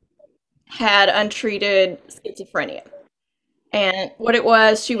had untreated schizophrenia. And what it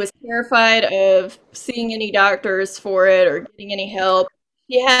was, she was terrified of seeing any doctors for it or getting any help.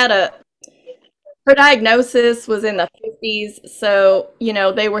 She had her diagnosis was in the 50s, so, you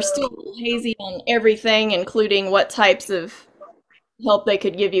know, they were still hazy on everything, including what types of help they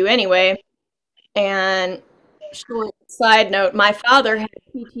could give you anyway. And short side note, my father had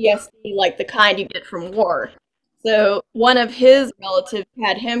PTSD like the kind you get from war. So one of his relatives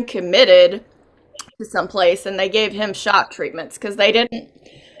had him committed to someplace, and they gave him shock treatments because they didn't,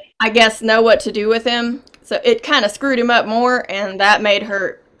 I guess, know what to do with him. So it kind of screwed him up more, and that made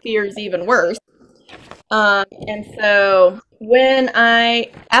her fears even worse. And so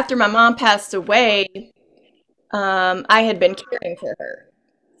after my mom passed away, I had been caring for her.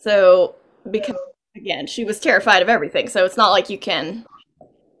 So because, again, she was terrified of everything. So it's not like you can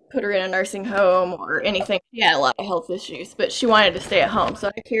put her in a nursing home or anything. She had a lot of health issues, but she wanted to stay at home. So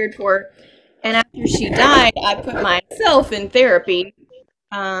I cared for her. And after she died, I put myself in therapy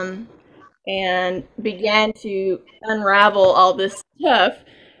and began to unravel all this stuff.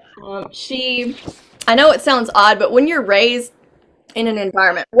 I know it sounds odd, but when you're raised in an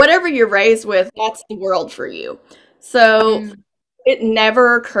environment, whatever you're raised with, that's the world for you. So it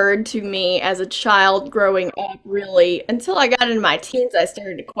never occurred to me as a child growing up, really, until I got into my teens, I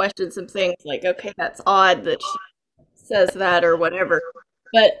started to question some things like, okay, that's odd that she says that or whatever.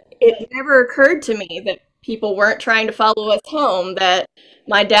 But it never occurred to me that people weren't trying to follow us home, that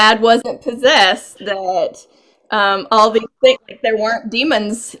my dad wasn't possessed, that all these things, like there weren't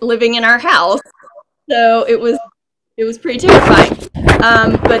demons living in our house. So it was pretty terrifying.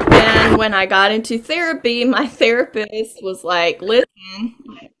 But then when I got into therapy, my therapist was like, listen,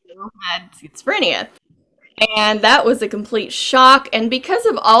 you had schizophrenia. And that was a complete shock. And because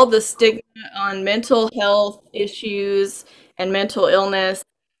of all the stigma on mental health issues and mental illness,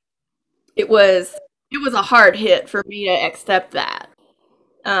 it was a hard hit for me to accept that.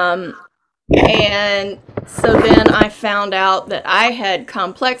 And so then I found out that I had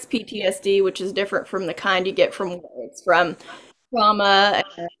complex PTSD, which is different from the kind you get from it's from trauma,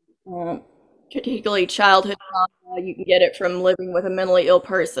 and, particularly childhood trauma. You can get it from living with a mentally ill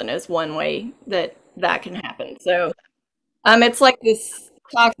person is one way that can happen. So it's like this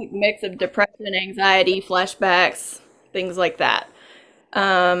toxic mix of depression, anxiety, flashbacks, things like that.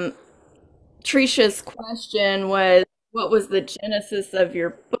 Trisha's question was, what was the genesis of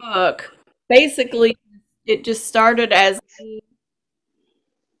your book? Basically, it just started as me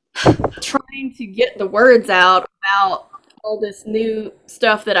trying to get the words out about all this new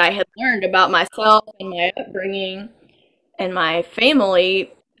stuff that I had learned about myself and my upbringing and my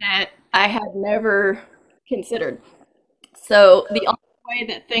family that I had never considered. So the only way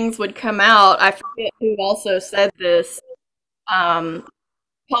that things would come out, I forget who also said this,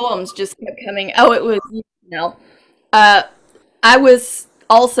 poems just kept coming. Oh, it was, you know. I was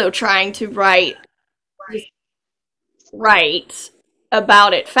also trying to write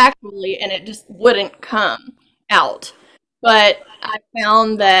about it factually, and it just wouldn't come out. But I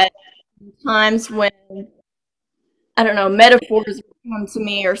found that times when, I don't know, metaphors would come to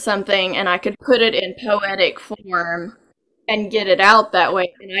me or something, and I could put it in poetic form and get it out that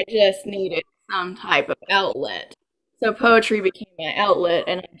way, and I just needed some type of outlet. So poetry became my outlet,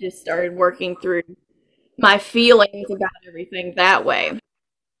 and I just started working through my feelings about everything that way.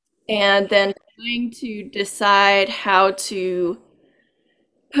 And then trying to decide how to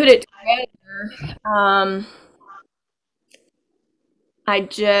put it together, I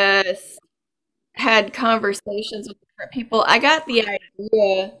just had conversations with different people. I got the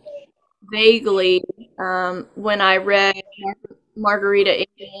idea vaguely when I read Margarita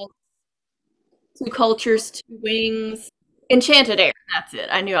Engel's Two Cultures, Two Wings. Enchanted Air, that's it.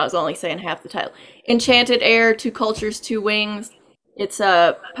 I knew I was only saying half the title. Enchanted Air, Two Cultures, Two Wings. It's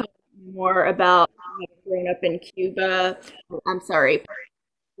a memoir about growing up in Cuba. I'm sorry,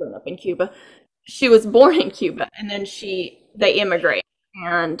 growing up in Cuba. She was born in Cuba, and then they immigrated.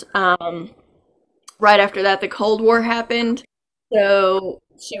 And right after that, the Cold War happened. So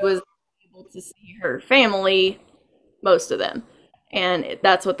she was able to see her family, most of them. And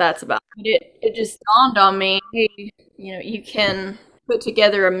that's what that's about. It just dawned on me, hey, you can put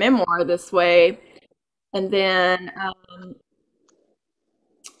together a memoir this way. And then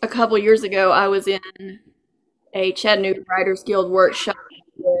a couple years ago, I was in a Chattanooga Writers Guild workshop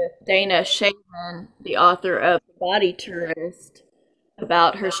with Dana Shaman, the author of The Body Tourist,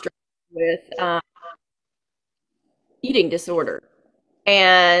 about her struggle with eating disorder.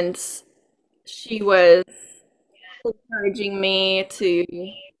 And she was encouraging me to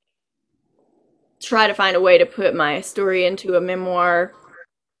try to find a way to put my story into a memoir.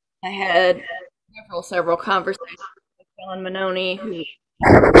 I had several conversations with John Manoni, who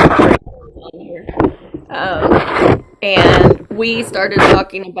on here, and we started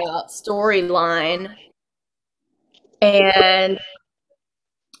talking about storyline, and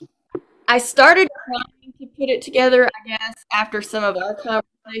I started trying to put it together, I guess, after some of our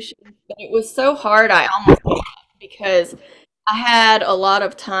conversations, but it was so hard I almost gave up, because I had a lot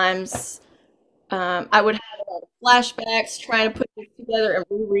of times, I would have a lot of flashbacks trying to put it together and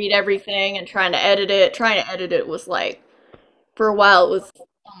reread everything and trying to edit it. Trying to edit it was like, for a while, it was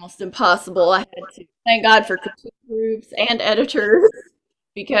almost impossible. I had to thank God for critique groups and editors,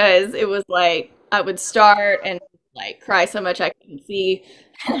 because it was like I would start and like cry so much I couldn't see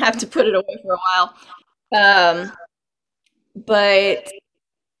and have to put it away for a while. But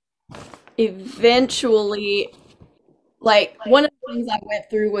eventually, like, one of the things I went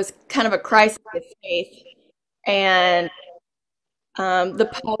through was kind of a crisis of faith, and the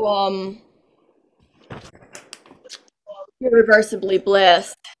poem Irreversibly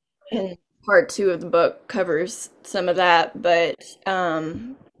Blessed in part 2 of the book covers some of that, but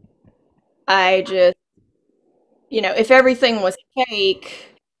I just, if everything was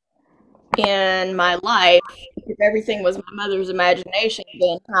fake in my life, if everything was my mother's imagination,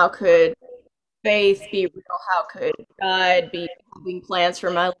 then how could faith be real? How could God be having plans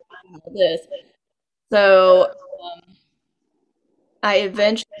for my life and all this? So I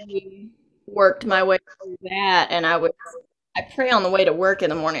eventually worked my way through that, and I pray on the way to work in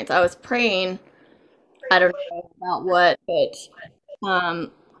the mornings. I was praying, I don't know about what, but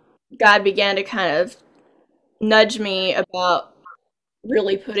God began to kind of nudge me about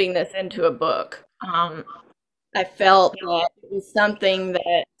really putting this into a book. I felt that it was something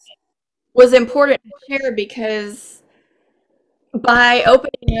that was important to share, because by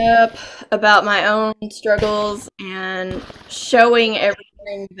opening up about my own struggles and showing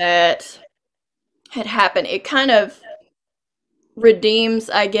everything that had happened, it kind of redeems,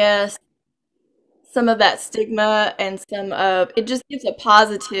 I guess, some of that stigma and some of it just gives a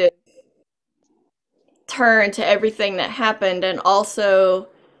positive turn to everything that happened, and also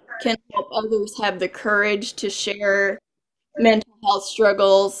can help others have the courage to share mental health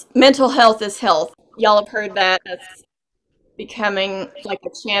struggles. Mental health is health. Y'all have heard that. That's becoming like a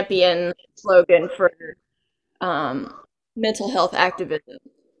champion slogan for um, mental health activism.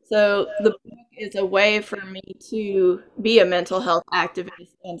 So the book is a way for me to be a mental health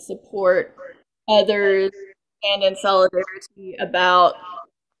activist and support others and in solidarity about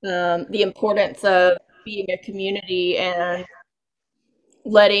the importance of being a community and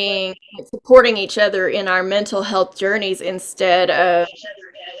supporting each other in our mental health journeys instead of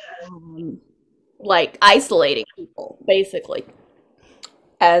like isolating people, basically,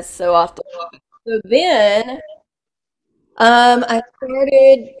 as so often happens. So then I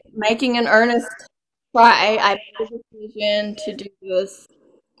started making an earnest try. I made a decision to do this,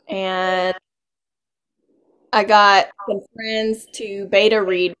 and I got some friends to beta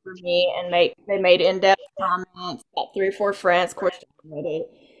read for me, and they made in-depth comments. About 3 or 4 friends, of course, I read it.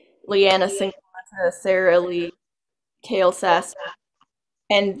 Leanna Singata, Sarah Lee, Kale Sass.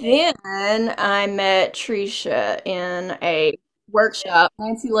 And then I met Trisha in a workshop,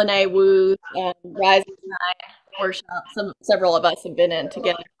 Nancy Lene Wu's Rising Shine workshop. Several of us have been in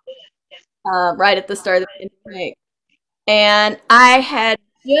together right at the start of the pandemic. And I had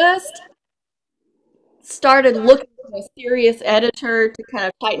just started looking for a serious editor to kind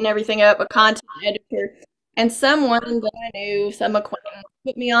of tighten everything up, a content editor. And someone that I knew, some acquaintance,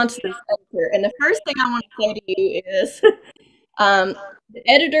 put me onto this editor. And the first thing I want to say to you is the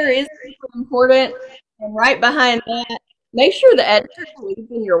editor is super important. And right behind that, make sure the editor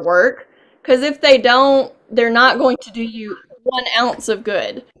believes in your work. Because if they don't, they're not going to do you 1 ounce of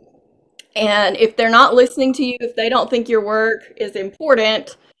good. And if they're not listening to you, if they don't think your work is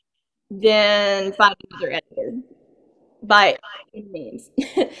important, then find another editor by any means.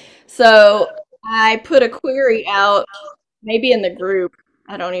 So I put a query out, maybe in the group,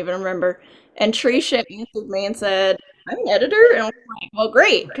 I don't even remember, and Trisha answered me and said, I'm an editor? And I was like, well,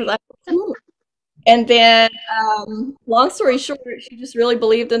 great, because I and then, long story short, she just really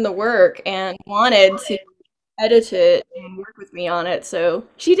believed in the work and wanted to edit it and work with me on it, so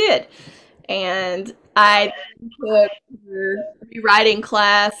she did. And I took her rewriting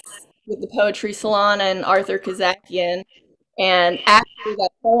class with the Poetry Salon and Arthur Kazakian. And after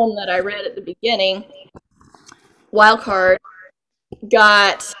that poem that I read at the beginning, Wildcard,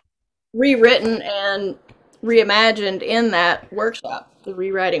 got rewritten and reimagined in that workshop, the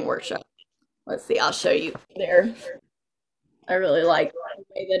rewriting workshop. Let's see, I'll show you there. I really like the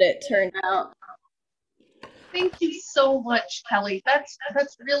way that it turned out. Thank you so much, Kelly. That's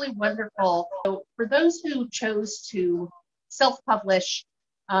really wonderful. So for those who chose to self-publish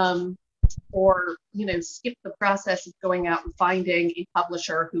or skip the process of going out and finding a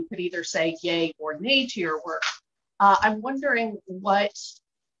publisher who could either say yay or nay to your work, I'm wondering what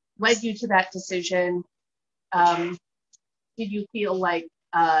led you to that decision. Did you feel like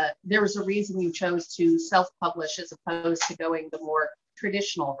there was a reason you chose to self-publish as opposed to going the more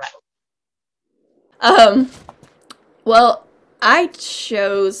traditional route? Well, I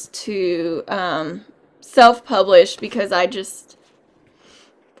chose to self-publish because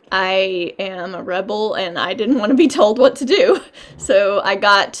I am a rebel and I didn't want to be told what to do. So I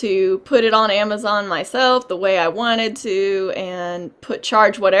got to put it on Amazon myself the way I wanted to and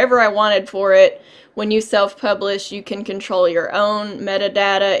charge whatever I wanted for it. When you self-publish, you can control your own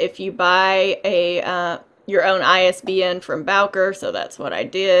metadata if you buy your own ISBN from Bowker, so that's what I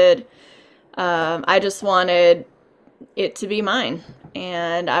did. I just wanted it to be mine,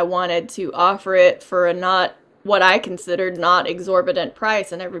 and I wanted to offer it for a not what I considered not exorbitant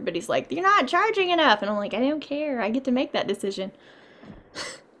price, and everybody's like, you're not charging enough, and I'm like, I don't care, I get to make that decision.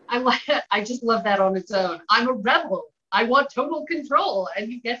 I just love that on its own. I'm a rebel. I want total control,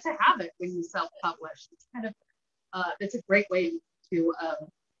 and you get to have it when you self-publish. It's kind of it's a great way to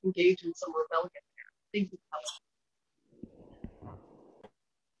engage in some rebellion there. Thank you.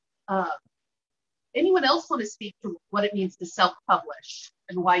 Anyone else want to speak to what it means to self-publish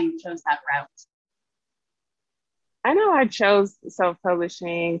and why you chose that route? I know I chose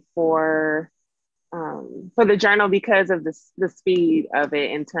self-publishing for the journal because of the speed of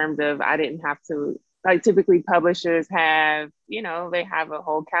it, in terms of I didn't have to, like typically publishers have, they have a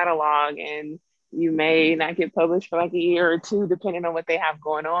whole catalog and you may not get published for like a year or two, depending on what they have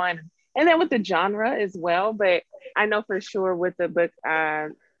going on. And then with the genre as well. But I know for sure with the book that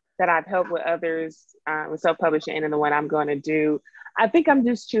I've helped with others with self-publishing and the one I'm going to do, I think I'm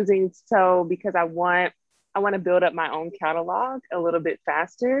just choosing so because I want to build up my own catalog a little bit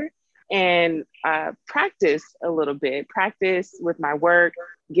faster and practice a little bit, practice with my work,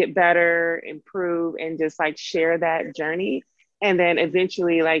 get better, improve, and just like share that journey. And then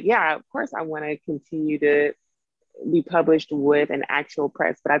eventually, like, yeah, of course, I want to continue to be published with an actual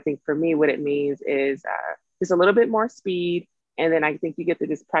press. But I think for me, what it means is just a little bit more speed. And then I think you get to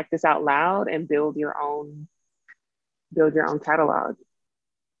just practice out loud and build your own catalog.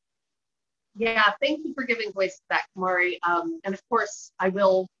 Yeah, thank you for giving voice to that, Kamari. And of course, I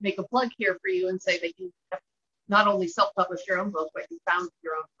will make a plug here for you and say that you have not only self-published your own book, but you found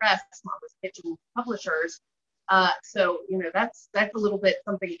your own press, Mama's Kitchen Publishers. So, you know, that's a little bit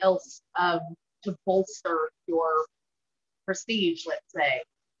something else to bolster your prestige, let's say.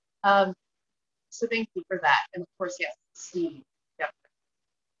 So thank you for that. And of course, yes, Steve, definitely.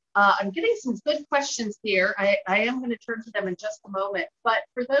 I'm getting some good questions here. I am going to turn to them in just a moment. But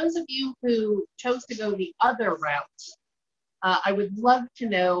for those of you who chose to go the other route, I would love to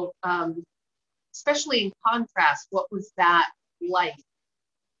know, especially in contrast, what was that like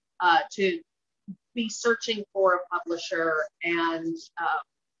to be searching for a publisher? And,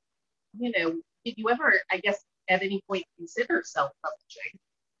 you know, did you ever, I guess, at any point consider self-publishing?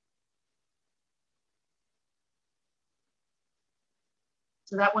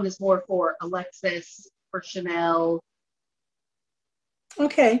 So that one is more for Alexis, for Chanel.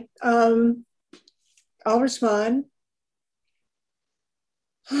 Okay, I'll respond.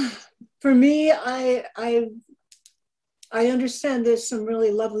 For me, I understand there's some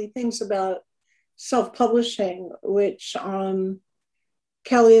really lovely things about self-publishing, which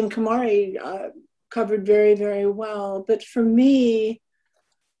Kelly and Kamari covered very, very well. But for me,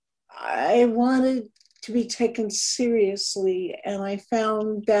 I wanted to be taken seriously. And I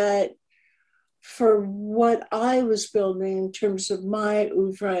found that for what I was building in terms of my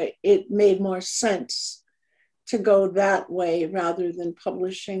oeuvre, it made more sense to go that way rather than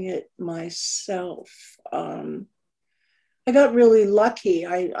publishing it myself. I got really lucky.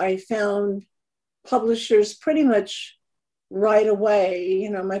 I found publishers pretty much right away. You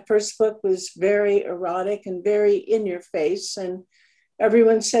know, my first book was very erotic and very in your face, and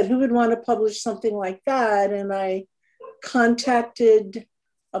everyone said, who would want to publish something like that? And I contacted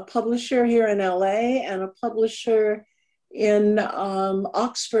a publisher here in LA and a publisher in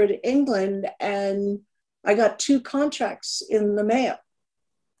Oxford, England, and I got 2 contracts in the mail.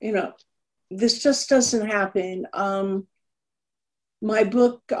 You know, this just doesn't happen. My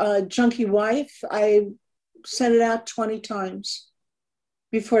book, Junkie Wife, I sent it out 20 times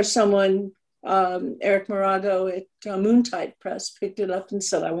before someone, Eric Morago at Moontide Press, picked it up and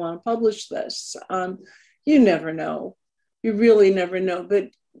said, I want to publish this. You never know. You really never know. But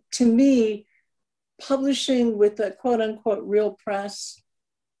to me, publishing with a quote unquote real press,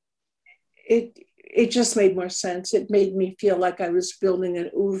 it just made more sense. It made me feel like I was building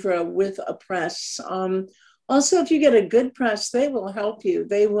an oeuvre with a press. Also, if you get a good press, they will help you.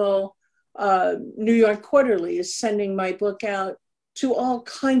 They will, New York Quarterly is sending my book out to all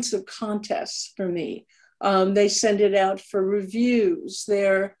kinds of contests for me. They send it out for reviews.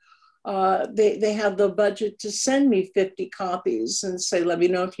 They have the budget to send me 50 copies and say, let me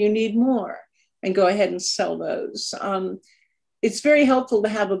know if you need more, and go ahead and sell those. It's very helpful to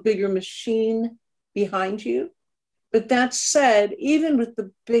have a bigger machine behind you. But that said, even with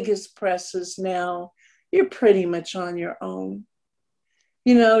the biggest presses now, you're pretty much on your own.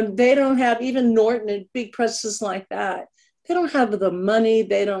 You know, they don't have, even Norton and big presses like that, they don't have the money,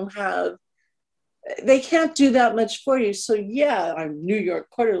 they can't do that much for you. So yeah, I'm New York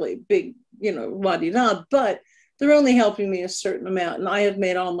Quarterly, big, you know, la-di-da, but they're only helping me a certain amount. And I have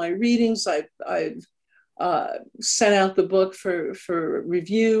made all my readings. I've sent out the book for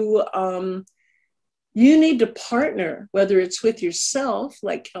review. You need to partner, whether it's with yourself,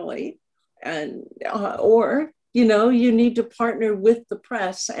 like Kelly, and or, you know, you need to partner with the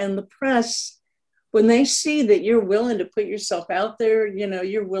press. And the press, when they see that you're willing to put yourself out there, you know,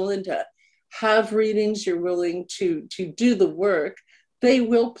 you're willing to have readings, you're willing to do the work, they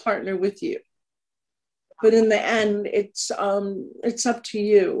will partner with you. But in the end, it's up to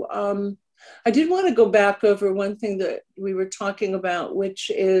you. I did want to go back over one thing that we were talking about,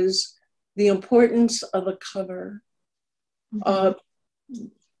 which is the importance of a cover. Mm-hmm.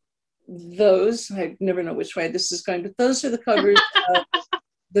 Those, I never know which way this is going, but those are the covers of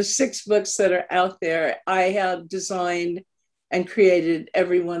the 6 books that are out there. I have designed and created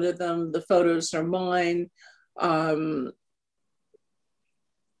every one of them. The photos are mine.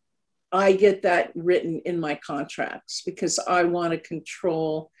 I get that written in my contracts because I want to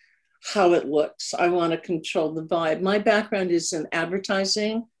control how it looks. I want to control the vibe. My background is in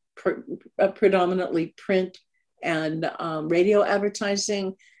advertising, predominantly print and radio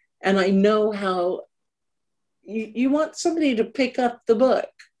advertising. And I know how you want somebody to pick up the book.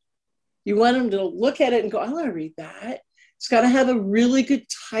 You want them to look at it and go, I want to read that. It's got to have a really good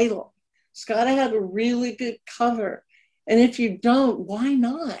title. It's got to have a really good cover. And if you don't, why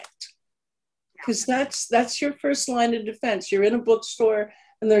not? Because that's your first line of defense. You're in a bookstore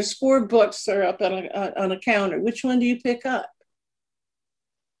and there's 4 books that are up on a counter. Which one do you pick up?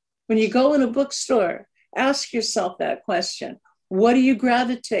 When you go in a bookstore, ask yourself that question. What do you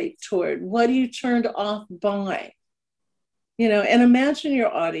gravitate toward? What are you turned off by? You know, and imagine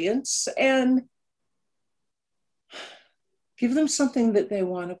your audience and give them something that they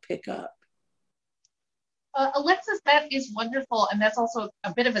want to pick up. Alexis, that is wonderful. And that's also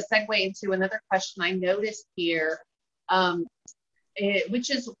a bit of a segue into another question I noticed here, which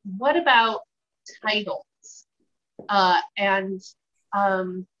is, what about titles? And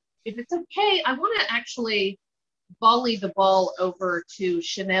if it's okay, I want to actually volley the ball over to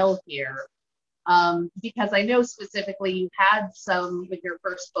Chanel here, because I know specifically you had some with your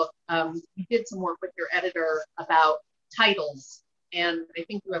first book, you did some work with your editor about titles, and I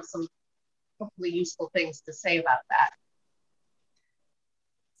think you have some hopefully useful things to say about that.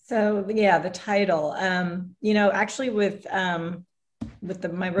 So yeah, the title, you know, actually with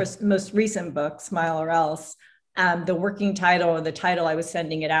my most recent book, Smile or Else, the working title, or the title I was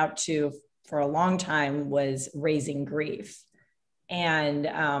sending it out to for a long time, was Raising Grief. And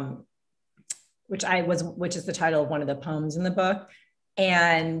which is the title of one of the poems in the book.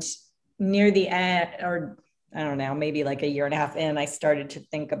 And near the end, or I don't know, maybe like a year and a half in, I started to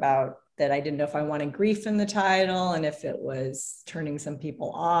think about that. I didn't know if I wanted grief in the title and if it was turning some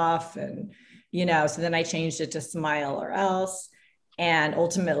people off, and, you know, so then I changed it to Smile or Else. And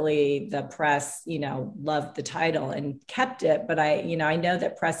ultimately the press, you know, loved the title and kept it. But I know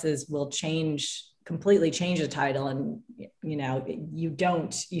that presses will completely change the title, and, you know, you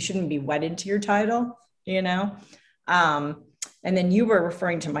shouldn't be wedded to your title, you know? And then you were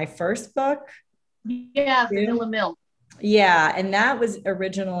referring to my first book. Yeah, Vanilla Milk. Yeah, and that was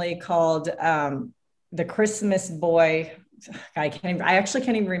originally called The Christmas Boy. I actually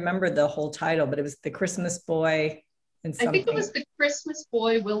can't even remember the whole title, but it was The Christmas Boy. And I think it was The Christmas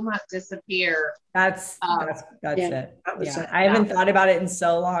Boy Will Not Disappear. That's yeah, it. Yeah, I haven't thought about it in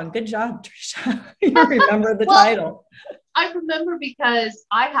so long. Good job, Trisha. You remember the title. I remember because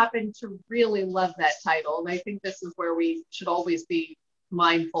I happen to really love that title. And I think this is where we should always be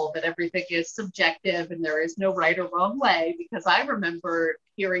mindful that everything is subjective and there is no right or wrong way, because I remember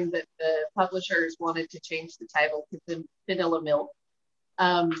hearing that the publishers wanted to change the title to Vanilla Milk.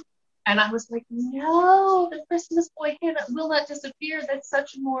 And I was like, no, The Christmas Boy Will Not Disappear. That's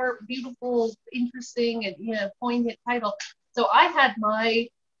such a more beautiful, interesting, and, you know, poignant title. So I had my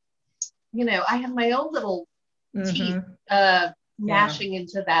own little teeth gnashing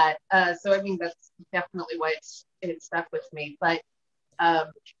into that. So I mean, that's definitely why it stuck with me. But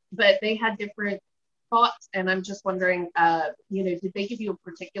they had different thoughts, and I'm just wondering, did they give you a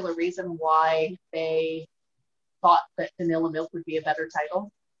particular reason why they thought that Vanilla Milk would be a better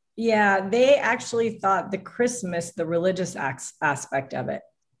title? Yeah, they actually thought the religious aspect of it.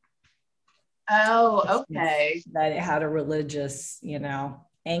 Oh, okay. That it had a religious, you know,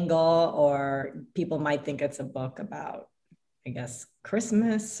 angle, or people might think it's a book about, I guess,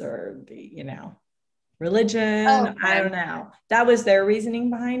 Christmas or the, you know, religion. Okay. I don't know. That was their reasoning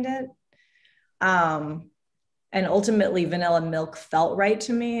behind it. And ultimately Vanilla Milk felt right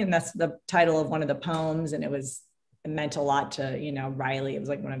to me. And that's the title of one of the poems. And it meant a lot to, you know, Riley. It was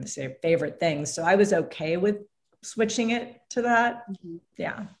like one of the favorite things. So I was okay with switching it to that. Mm-hmm.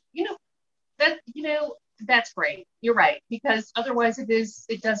 Yeah. That's great. You're right. Because otherwise it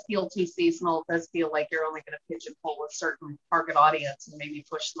does feel too seasonal. It does feel like you're only going to pigeonhole a certain target audience and maybe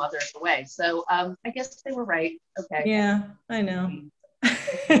push some others away. So I guess they were right. Okay. Yeah, I know.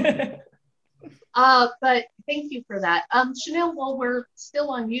 But thank you for that. Chanel, while we're still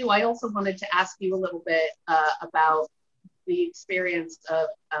on you, I also wanted to ask you a little bit about the experience of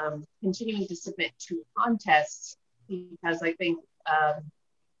continuing to submit to contests, because I think,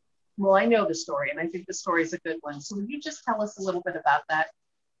 I know the story, and I think the story is a good one. So would you just tell us a little bit about that?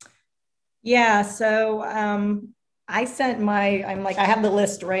 Yeah, so I sent I have the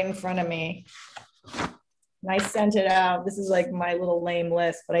list right in front of me. And I sent it out. This is like my little lame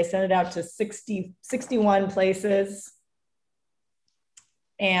list, but I sent it out to 61 places.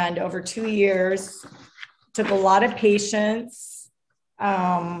 And over 2 years, took a lot of patience.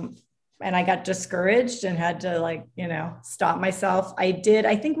 and I got discouraged and had to like, you know, stop myself. I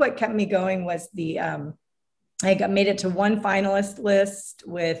think what kept me going was made it to one finalist list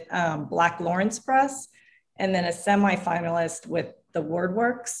with Black Lawrence Press, and then a semi-finalist with the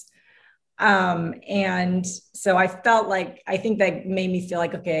WordWorks. And so I felt like, I think that made me feel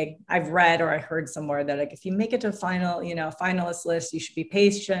like, okay, I've read or I heard somewhere that like, if you make it to a finalist list, you should be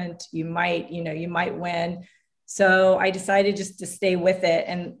patient. You might win. So I decided just to stay with it.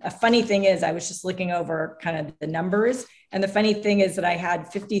 And a funny thing is I was just looking over kind of the numbers. And the funny thing is that I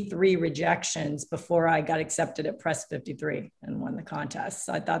had 53 rejections before I got accepted at Press 53 and won the contest.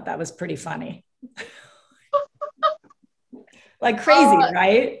 So I thought that was pretty funny. Like crazy,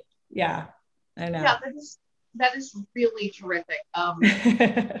 right? Yeah, I know. Yeah, that is really terrific.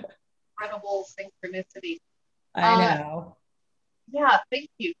 Incredible synchronicity. I know. Yeah, thank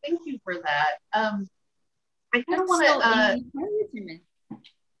you for that. I kind of want to.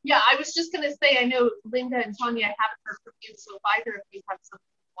 Yeah, I was just going to say, I know Linda and Tanya haven't heard from you, so if either of you have something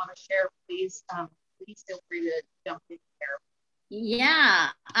you want to share, please feel free to jump in there. Yeah,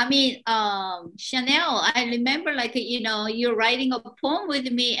 I mean, Chanel, I remember like, you're writing a poem with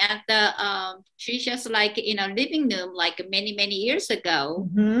me at the Trisha's like, living room like many, many years ago.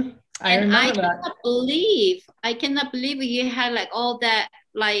 Mm-hmm. I cannot believe you had like all that,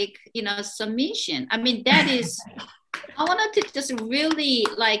 like, submission. I mean, that is, I wanted to just really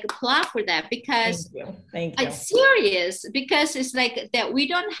like applaud for that, because Thank you. It's serious, because it's like that we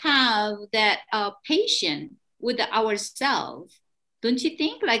don't have that patience with ourselves. Don't you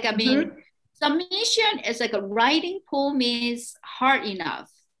think? Like, I mean, submission is like a writing poem is hard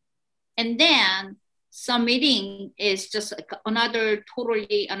enough. And then submitting is just like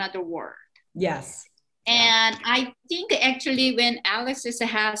totally another word. Yes. And I think actually when Alex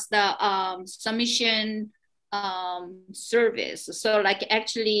has the submission service, so like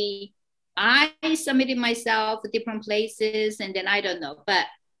actually I submitted myself to different places, and then I don't know, but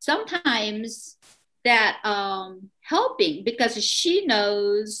sometimes that helping, because she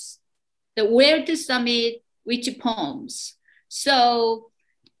knows where to submit which poems. So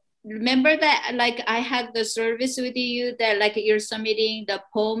remember that like I had the service with you that like you're submitting the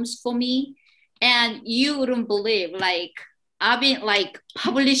poems for me, and you wouldn't believe like I've been like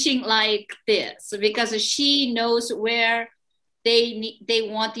publishing like this, because she knows where they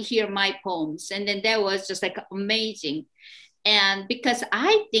want to hear my poems. And then that was just like amazing. And because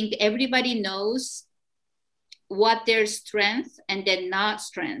I think everybody knows what their strength and then not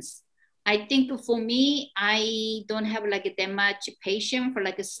strengths. I think for me, I don't have like that much patience for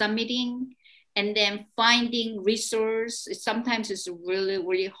like submitting, and then finding resource. Sometimes it's really,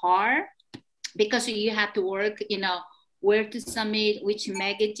 really hard, because you have to work, where to submit, which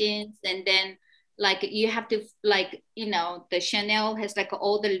magazines, and then like you have to like, the Chanel has like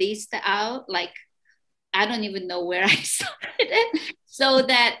all the list out, like I don't even know where I started. So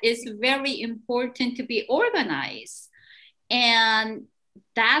that is very important to be organized. And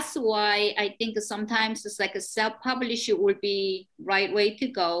that's why I think sometimes it's like a self-publish would be right way to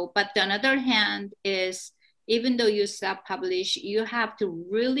go. But the other hand is, even though you self-publish, you have to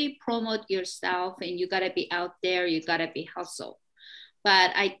really promote yourself, and you gotta be out there, you gotta be hustle.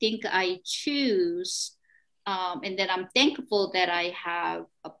 But I think I choose, and then I'm thankful that I have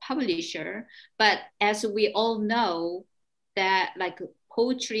a publisher. But as we all know, that like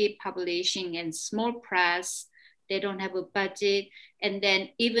poetry publishing and small press, they don't have a budget. And then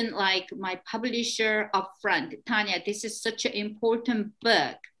even like my publisher upfront, Tanya, this is such an important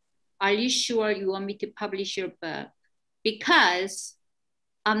book. Are you sure you want me to publish your book? Because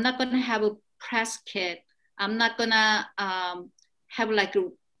I'm not gonna have a press kit. I'm not gonna have like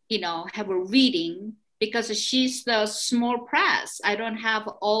have a reading, because she's the small press. I don't have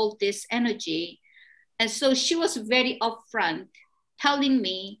all this energy. And so she was very upfront, telling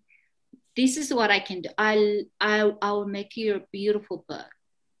me, this is what I can do. I'll make you a beautiful book,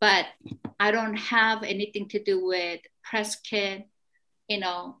 but I don't have anything to do with press kit,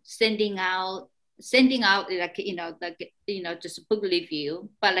 sending out like, just book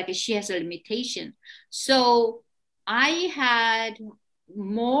review, but like she has a limitation. So I had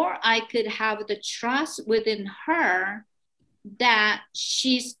more, I could have the trust within her that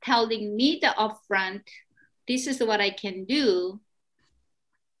she's telling me the upfront, this is what I can do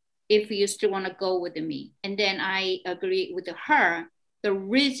if you still want to go with me. And then I agree with her. The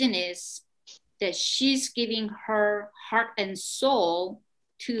reason is that she's giving her heart and soul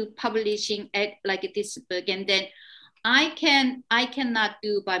to publishing it, like this book. And then I cannot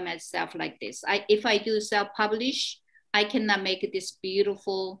do by myself like this. If I do self-publish, I cannot make this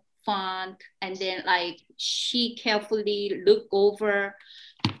beautiful font, and then like she carefully look over,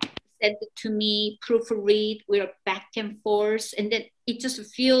 send it to me, proofread, we're back and forth. And then it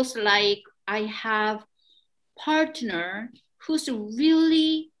just feels like I have partner who's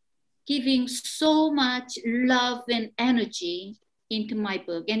really giving so much love and energy into my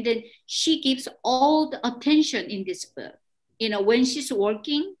book. And then she gives all the attention in this book. You know, when she's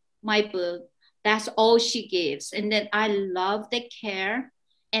working my book, that's all she gives. And then I love the care.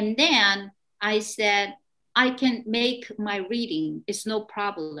 And then I said, I can make my reading, it's no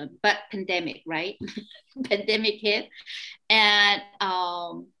problem, but pandemic, right? Pandemic hit. And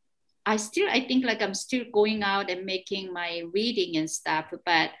I think like I'm still going out and making my reading and stuff.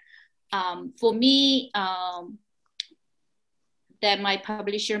 But for me, that my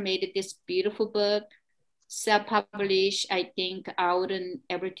publisher made this beautiful book, self-published. I think I wouldn't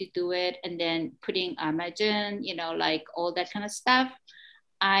able to do it. And then putting Amazon, you know, like all that kind of stuff.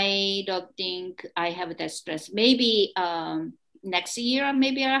 I don't think I have that stress. Maybe next year,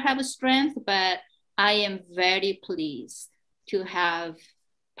 maybe I'll have a strength, but I am very pleased to have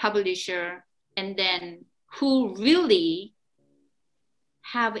publisher and then who really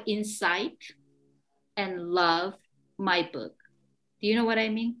have insight and love my book. Do you know what I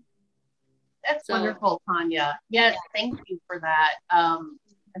mean? That's wonderful, Tanya. Yes, thank you for that.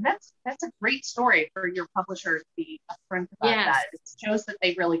 And that's a great story for your publisher to be upfront about that. It shows that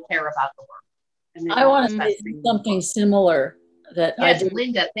they really care about the work. And I want to say something similar that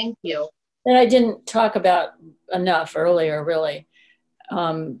Linda, thank you. That I didn't talk about enough earlier, really.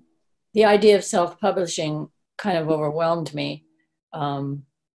 The idea of self-publishing kind of overwhelmed me.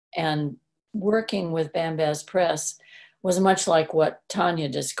 And working with Bambaz Press was much like what Tanya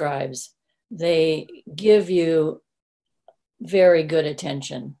describes. They give you very good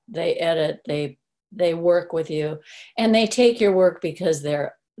attention. They edit, they work with you, and they take your work because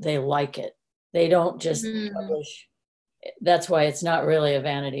they like it. They don't just publish. That's why it's not really a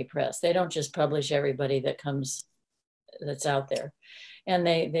vanity press. They don't just publish everybody that's out there, and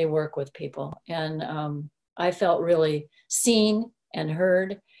they work with people. And I felt really seen and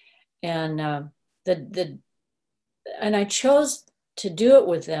heard, and and I chose to do it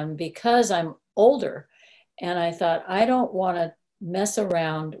with them because I'm older. And I thought, I don't want to mess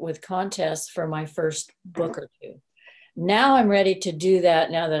around with contests for my first book or two. Now I'm ready to do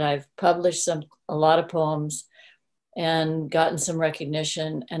that now that I've published a lot of poems and gotten some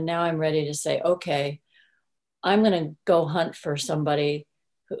recognition. And now I'm ready to say, okay, I'm going to go hunt for somebody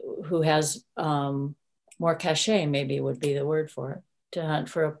who has more cachet, maybe would be the word for it, to hunt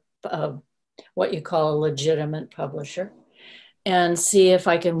for what you call a legitimate publisher and see if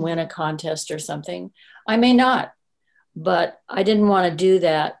I can win a contest or something. I may not, but I didn't want to do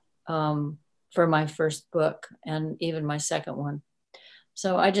that for my first book and even my second one.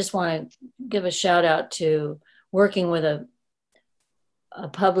 So I just want to give a shout out to working with a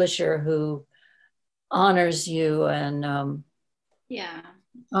publisher who honors you and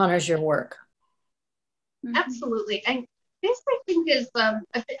honors your work. Absolutely. And this, I think, is,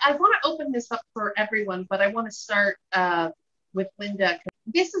 I want to open this up for everyone, but I want to start with Linda.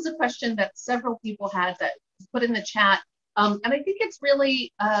 This is a question that several people had that put in the chat. And I think it's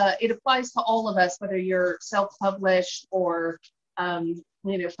really, it applies to all of us, whether you're self-published or,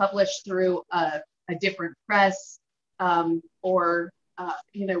 published through a different press or,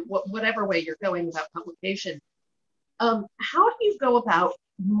 whatever way you're going about publication. How do you go about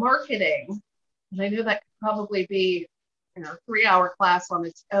marketing? And I know that could probably be a 3-hour class on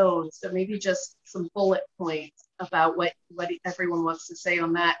its own. So maybe just some bullet points about what everyone wants to say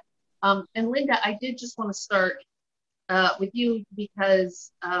on that. And Linda, I did just want to start with you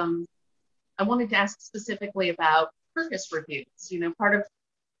because I wanted to ask specifically about purpose reviews. Part of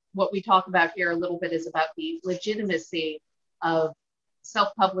what we talk about here a little bit is about the legitimacy of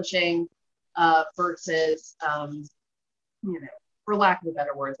self-publishing versus, for lack of a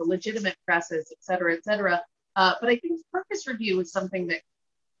better word, the legitimate presses, et cetera, et cetera. But I think purpose review is something that,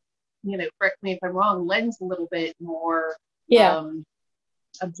 correct me if I'm wrong, lends a little bit more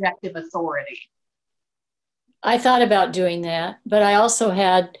objective authority. I thought about doing that, but I also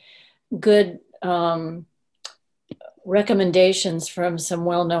had good recommendations from some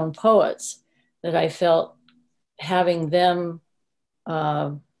well-known poets that I felt having them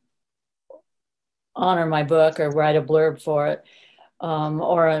honor my book or write a blurb for it,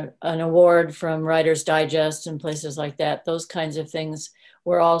 or an award from Writer's Digest and places like that. Those kinds of things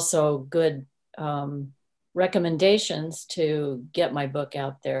were also good recommendations to get my book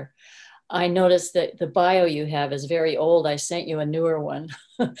out there. I noticed that the bio you have is very old. I sent you a newer one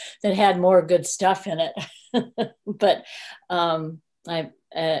that had more good stuff in it. But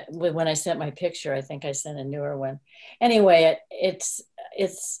when I sent my picture, I think I sent a newer one. Anyway,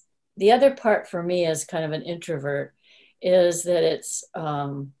 the other part for me as kind of an introvert is that it's,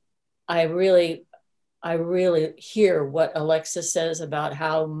 I really hear what Alexa says about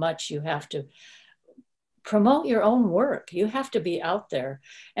how much you have to promote your own work. You have to be out there.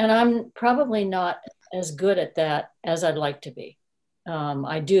 And I'm probably not as good at that as I'd like to be.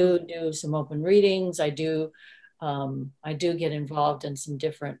 I do some open readings. I do get involved in some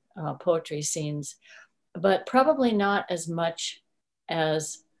different poetry scenes, but probably not as much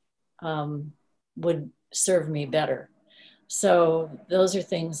as would serve me better. So those are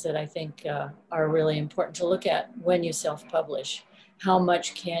things that I think are really important to look at when you self-publish. How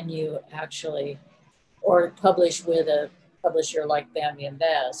much can you actually, or publish with a publisher like Bambi and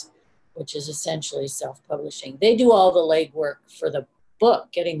Baz, which is essentially self-publishing. They do all the legwork for the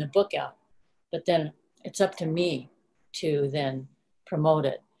book, getting the book out, but then it's up to me to then promote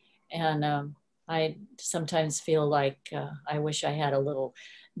it. And I sometimes feel like I wish I had a little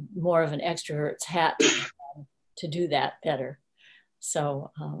more of an extrovert's hat to do that better.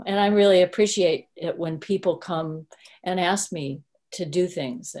 So, and I really appreciate it when people come and ask me to do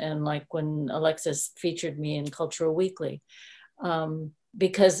things. And like when Alexis featured me in Cultural Weekly,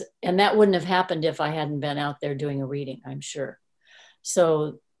 because, and that wouldn't have happened if I hadn't been out there doing a reading, I'm sure.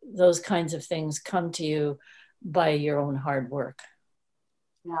 So those kinds of things come to you by your own hard work.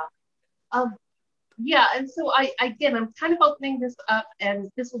 Yeah. Yeah, and so again, I'm kind of opening this up,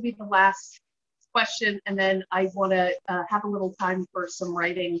 and this will be the last question, and then I want to have a little time for some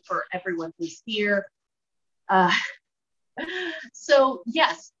writing for everyone who's here. So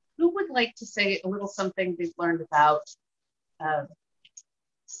yes, who would like to say a little something they've learned about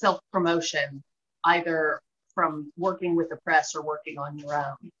self-promotion, either from working with the press or working on your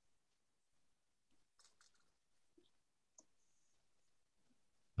own?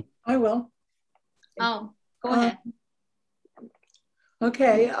 I will. Oh, go ahead.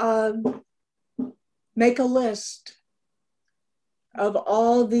 Okay. Make a list of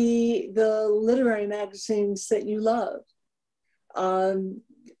all the literary magazines that you love,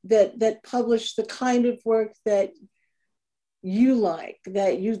 that publish the kind of work that you like,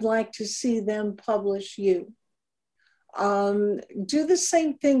 that you'd like to see them publish you. Do the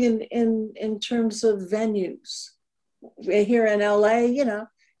same thing in terms of venues. Here in LA, you know,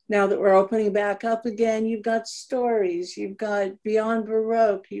 now that we're opening back up again, you've got Stories, you've got Beyond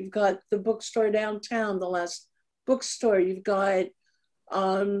Baroque, you've got the bookstore downtown, the last bookstore, you've got,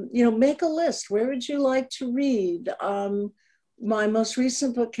 you know, make a list. Where would you like to read? My most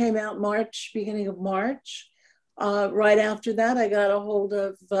recent book came out beginning of March. Right after that, I got a hold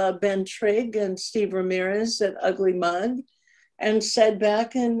of Ben Trigg and Steve Ramirez at Ugly Mug and said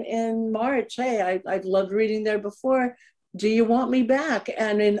back in March, hey, I've loved reading there before. Do you want me back?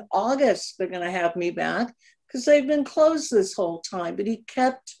 And in August, they're going to have me back because they've been closed this whole time. But he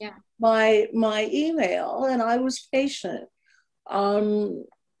kept my email, and I was patient. You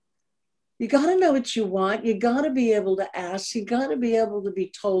got to know what you want. You got to be able to ask. You got to be able to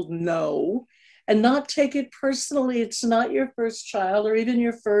be told no and not take it personally. It's not your first child or even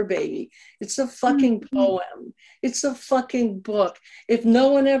your fur baby. It's a fucking poem. It's a fucking book. If no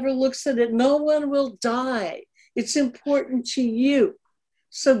one ever looks at it, no one will die. It's important to you.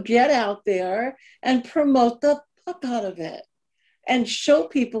 So get out there and promote the fuck out of it and show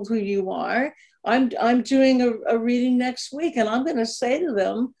people who you are. I'm doing a reading next week, and I'm going to say to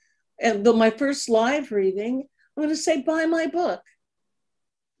them, and my first live reading, I'm going to say, buy my book.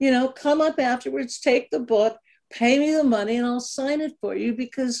 You know, come up afterwards, take the book, pay me the money, and I'll sign it for you,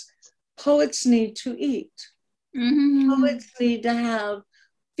 because poets need to eat. Poets need to have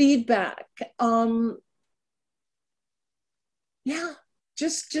feedback. Yeah,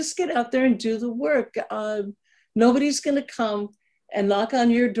 just get out there and do the work. Nobody's going to come and knock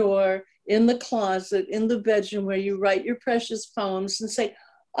on your door in the closet, in the bedroom where you write your precious poems and say,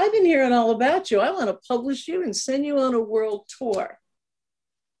 I've been hearing all about you. I want to publish you and send you on a world tour.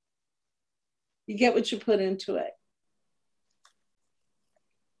 You get what you put into it.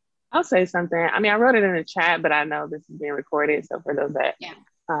 I'll say something. I mean, I wrote it in the chat, but I know this is being recorded. So for those that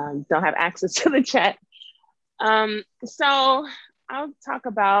don't have access to the chat. So I'll talk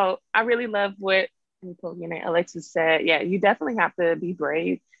about, I really love what Alexis said. Yeah, you definitely have to be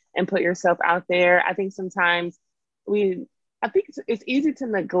brave and put yourself out there. I think sometimes it's easy to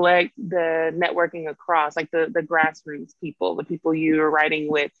neglect the networking across, like the grassroots people, the people you're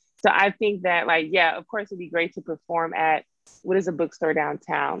writing with. So I think that, like, yeah, of course, it'd be great to perform at, what is a bookstore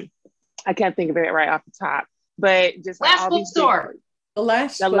downtown? I can't think of it right off the top, but just like last bookstore. The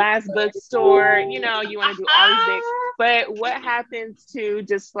last bookstore, you know, you want to do all these big, but what happens to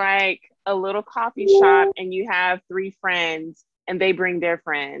just like a little coffee shop and you have 3 friends and they bring their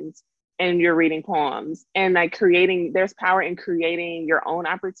friends, and you're reading poems, and like creating, there's power in creating your own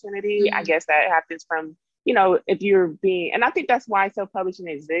opportunity. I guess that happens from, you know, if you're being, and I think that's why self-publishing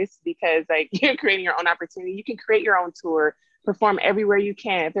exists, because like you're creating your own opportunity. You can create your own tour, perform everywhere you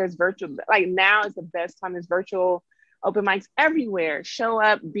can. If there's virtual, like now is the best time, there's virtual open mics everywhere. Show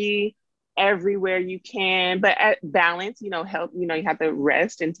up, be everywhere you can, but at balance, you know, help, you know, you have to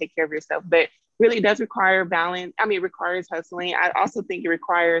rest and take care of yourself, but really it does require balance. I mean, it requires hustling. I also think it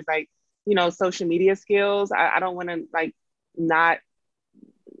requires like, you know, social media skills. I don't want to like not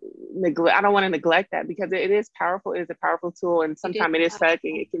neglect, I don't want to neglect that, because it is powerful. It is a powerful tool, and sometimes it is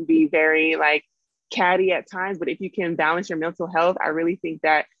sucking. It can be very like catty at times, but if you can balance your mental health, I really think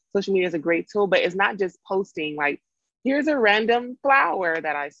that social media is a great tool. But it's not just posting like, here's a random flower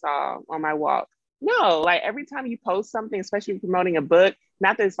that I saw on my walk. No, like every time you post something, especially promoting a book,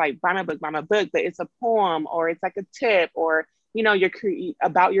 not that it's like buy my book, but it's a poem, or it's like a tip, or, you know, you're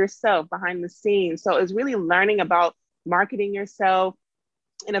about yourself behind the scenes. So it's really learning about marketing yourself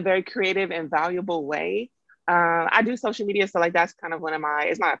in a very creative and valuable way. I do social media, so like that's kind of one of my,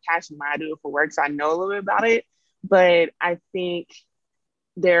 it's not a passion of mine, I do it for work, so I know a little bit about it. But I think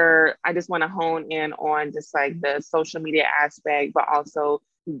I just want to hone in on just like the social media aspect, but also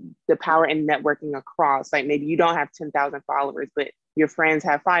the power in networking across. Like maybe you don't have 10,000 followers, but your friends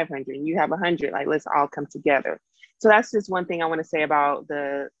have 500 and you have 100. Like let's all come together. So that's just one thing I want to say about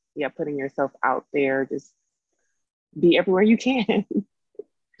putting yourself out there. Just be everywhere you can.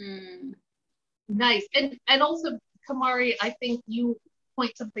 Nice. And also, Kamari, I think you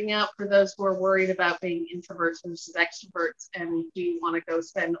point something out for those who are worried about being introverts versus extroverts, and do you want to go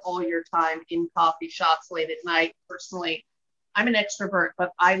spend all your time in coffee shops late at night? Personally, I'm an extrovert,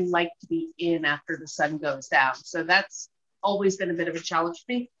 but I like to be in after the sun goes down. So that's always been a bit of a challenge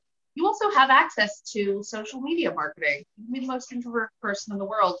for me. You also have access to social media marketing. You're the most introvert person in the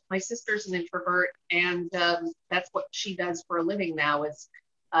world. My sister's an introvert, and that's what she does for a living now, is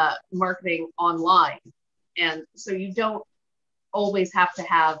marketing online. And so you don't always have to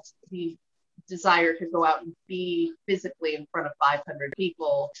have the desire to go out and be physically in front of 500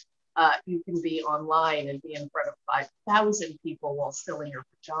 people. You can be online and be in front of 5,000 people while still in your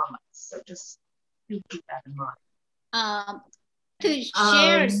pajamas. So just keep that in mind. To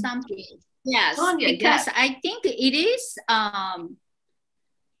share something, yes, Tanya, because yes. I think it is,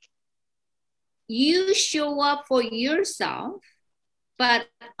 you show up for yourself, but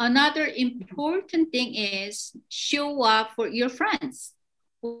another important thing is show up for your friends.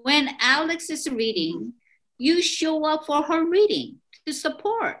 When Alex is reading, you show up for her reading to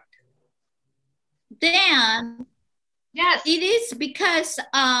support. Then, yes, it is because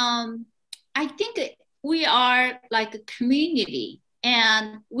I think we are like a community,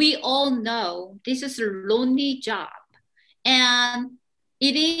 and we all know this is a lonely job, and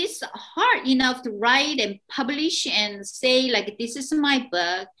it is hard enough to write and publish and say like, this is my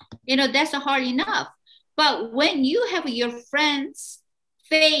book, you know, that's hard enough. But when you have your friend's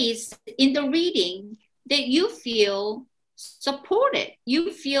face in the reading, that you feel supported,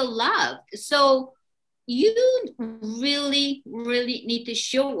 you feel loved. So you really, really need to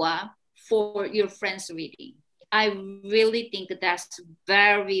show up for your friends' reading. I really think that's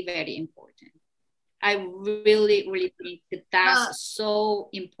very, very important. I really, really think that that's so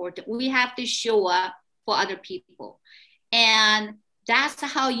important. We have to show up for other people. And that's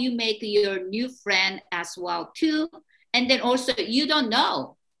how you make your new friend as well too. And then also, you don't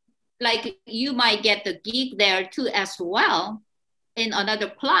know, like you might get the gig there too as well in another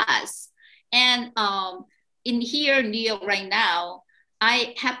class. And in here in New York right now,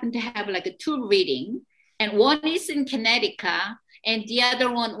 I happen to have like a 2 reading, and one is in Connecticut and the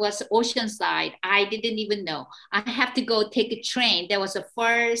other one was Oceanside. I didn't even know. I have to go take a train. That was the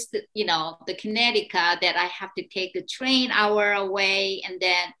first, you know, the Connecticut that I have to take a train hour away and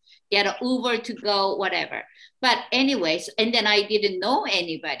then get an Uber to go, whatever. But anyways, and then I didn't know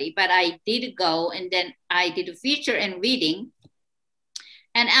anybody, but I did go, and then I did a feature and reading.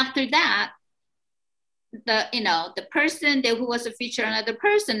 And after that, the person who was a feature, another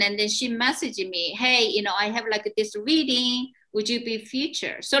person, and then she messaged me, hey, you know, I have like this reading, would you be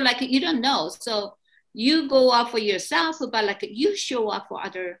featured? So like, you don't know. So you go up for yourself, but like you show up for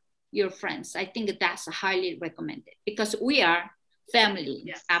your friends. I think that's highly recommended, because we are family,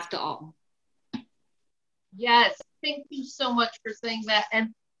 yes, after all. Yes, thank you so much for saying that.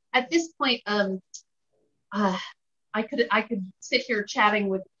 And at this point, I could sit here chatting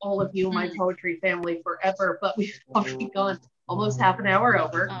with all of you, my poetry family, forever, but we've already gone almost half an hour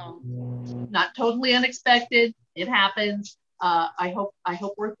over. Not totally unexpected. It happens. I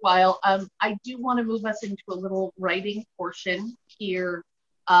hope worthwhile. I do want to move us into a little writing portion here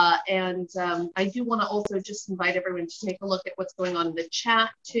I do want to also just invite everyone to take a look at what's going on in the chat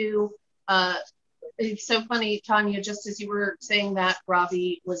too. It's so funny, Tanya, just as you were saying that,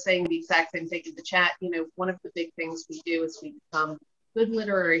 Ravi was saying the exact same thing in the chat. You know, one of the big things we do is we become good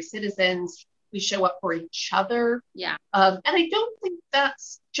literary citizens. We show up for each other. Yeah. And I don't think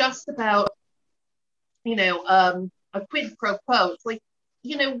that's just about, you know, a quid pro quo. It's like,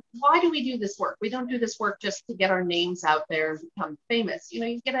 you know, why do we do this work? We don't do this work just to get our names out there and become famous. You know,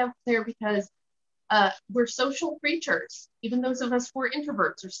 you get out there because we're social creatures. Even those of us who are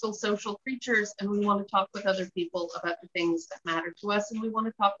introverts are still social creatures, and we want to talk with other people about the things that matter to us, and we want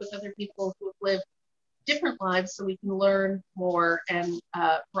to talk with other people who have lived different lives so we can learn more and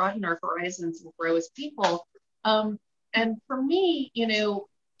broaden our horizons and grow as people. And for me, you know,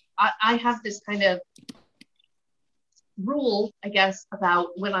 I have this kind of rule, I guess, about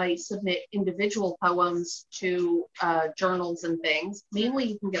when I submit individual poems to journals and things. Mainly,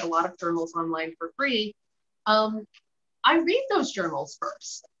 you can get a lot of journals online for free. I read those journals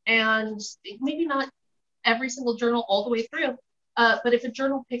first, and maybe not every single journal all the way through, but if a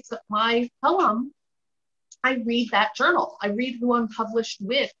journal picks up my poem, I read that journal. I read who I'm published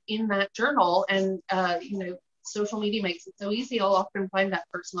with in that journal, and you know, social media makes it so easy. I'll often find that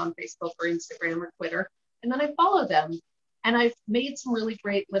person on Facebook or Instagram or Twitter, and then I follow them. And I've made some really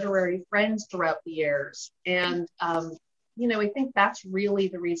great literary friends throughout the years. And, you know, I think that's really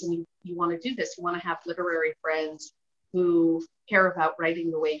the reason you want to do this. You want to have literary friends who care about writing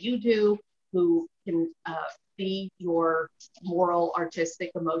the way you do, who can be your moral,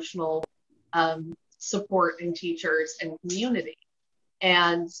 artistic, emotional support and teachers and community.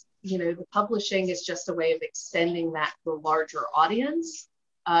 And, you know, the publishing is just a way of extending that to a larger audience.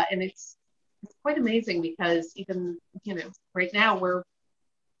 And it's quite amazing because even, you know, right now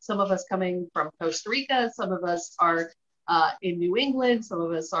some of us coming from Costa Rica, some of us are in New England, some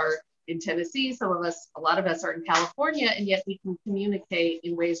of us are in Tennessee, a lot of us are in California, and yet we can communicate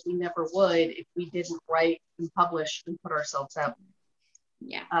in ways we never would if we didn't write and publish and put ourselves out.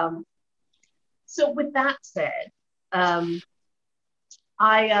 Yeah. So with that said, I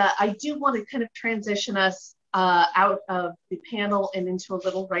do want to kind of transition us out of the panel and into a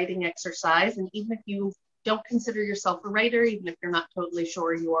little writing exercise. And even if you don't consider yourself a writer, even if you're not totally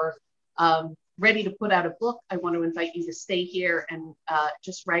sure you're ready to put out a book, I want to invite you to stay here and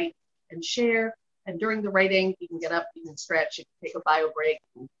just write and share. And during the writing, you can get up, you can stretch, you can take a bio break,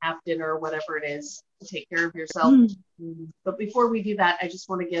 you can have dinner, whatever it is, to take care of yourself. But before we do that, I just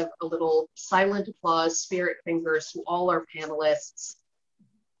want to give a little silent applause, spirit fingers to all our panelists.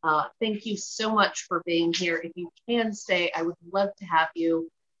 Thank you so much for being here. If you can stay, I would love to have you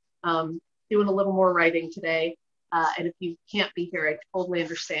doing a little more writing today. And if you can't be here, I totally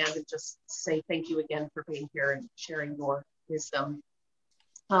understand, and just say thank you again for being here and sharing your wisdom.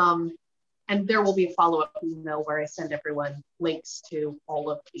 And there will be a follow-up email where I send everyone links to all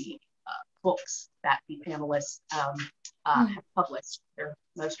of the books that the panelists have published, their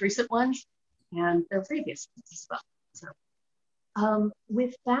most recent ones and their previous ones as well. So,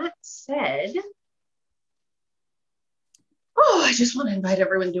 with that said, I just want to invite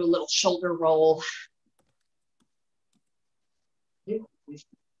everyone to do a little shoulder roll.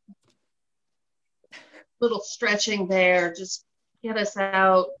 Little stretching there, just get us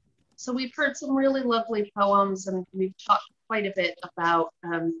out. So we've heard some really lovely poems, and we've talked quite a bit about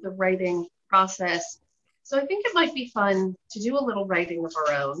the writing process. So I think it might be fun to do a little writing of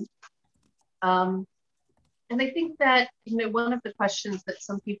our own. And I think that, you know, one of the questions that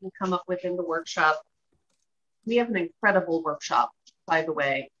some people come up with in the workshop, we have an incredible workshop, by the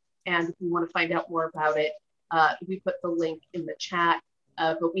way. And if you want to find out more about it, we put the link in the chat.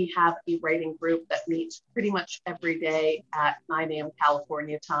 But we have a writing group that meets pretty much every day at 9 a.m.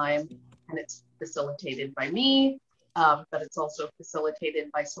 California time. And it's facilitated by me, but it's also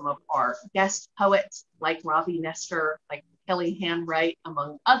facilitated by some of our guest poets like Ravi Nestor, like Kelly Handwright,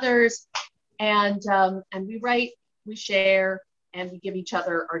 among others. And we write, we share, and we give each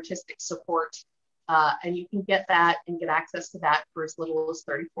other artistic support. And you can get that and get access to that for as little as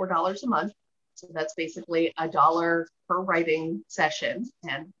 $34 a month. So that's basically $1 per writing session,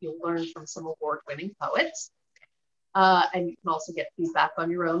 and you'll learn from some award-winning poets. And you can also get feedback on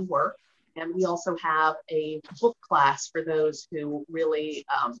your own work. And we also have a book class for those who really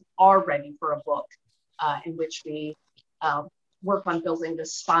are ready for a book, in which we work on building the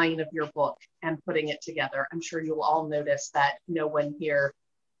spine of your book and putting it together. I'm sure you'll all notice that no one here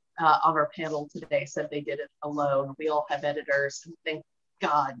on our panel today said they did it alone. We all have editors, and thank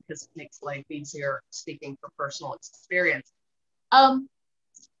God, because it makes life easier speaking from personal experience.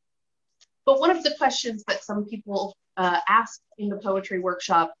 But But one of the questions that some people ask in the poetry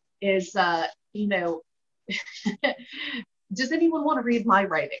workshop is, you know, does anyone want to read my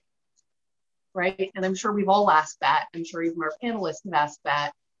writing? Right? And I'm sure we've all asked that. I'm sure even our panelists have asked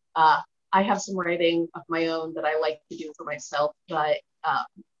that. I have some writing of my own that I like to do for myself, but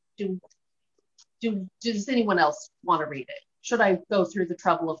does anyone else want to read it? Should I go through the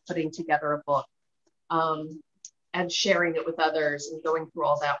trouble of putting together a book and sharing it with others and going through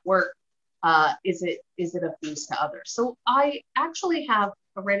all that work? Is it of use to others? So I actually have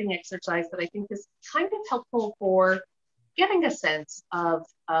a writing exercise that I think is kind of helpful for getting a sense of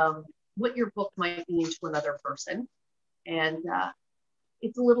what your book might mean to another person. And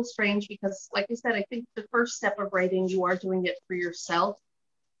it's a little strange because, like I said, I think the first step of writing, you are doing it for yourself,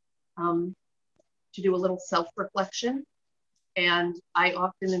 to do a little self-reflection. And I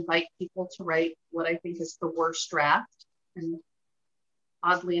often invite people to write what I think is the worst draft. And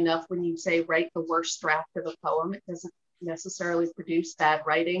oddly enough, when you say write the worst draft of a poem, it doesn't necessarily produce bad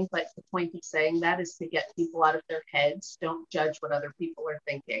writing, but the point of saying that is to get people out of their heads. Don't judge what other people are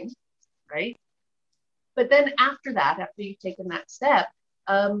thinking, right? But then after that, after you've taken that step,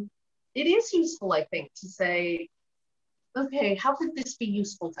 it is useful, I think, to say, okay, how could this be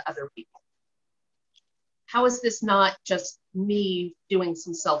useful to other people? How is this not just me doing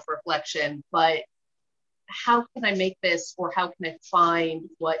some self-reflection, but how can I make this, or how can I find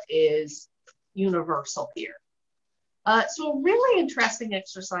what is universal here? So a really interesting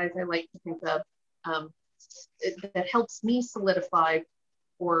exercise I like to think of that helps me solidify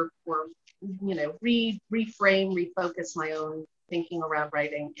or you know, reframe, refocus my own thinking around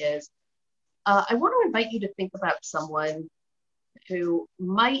writing is, I want to invite you to think about someone who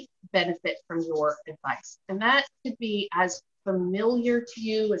might benefit from your advice. And that could be as familiar to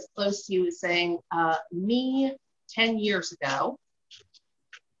you, as close to you as saying, me 10 years ago.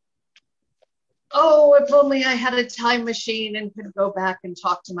 Oh, if only I had a time machine and could go back and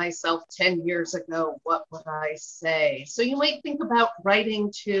talk to myself 10 years ago, what would I say? So you might think about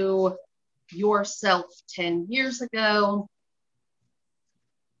writing to yourself 10 years ago.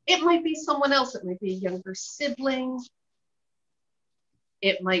 It might be someone else. It might be a younger sibling.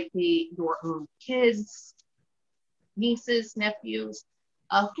 It might be your own kids, nieces, nephews,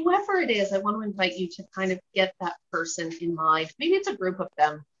 whoever it is. I want to invite you to kind of get that person in mind. Maybe it's a group of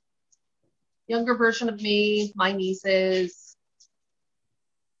them. Younger version of me, my nieces,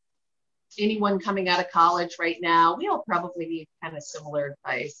 anyone coming out of college right now. We all probably need kind of similar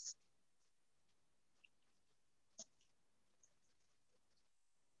advice.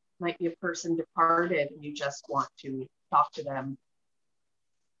 Might be a person departed and you just want to talk to them.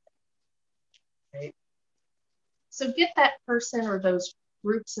 Right? So get that person or those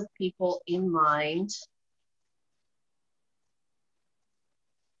groups of people in mind.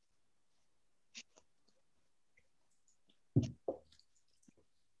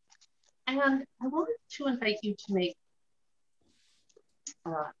 And I wanted to invite you to make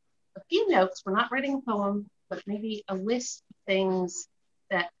a few notes. We're not writing a poem, but maybe a list of things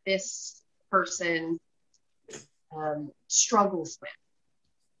that this person struggles with.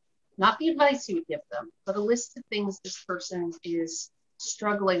 Not the advice you would give them, but a list of things this person is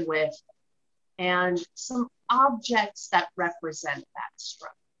struggling with and some objects that represent that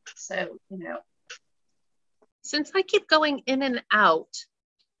struggle. So, you know, since I keep going in and out,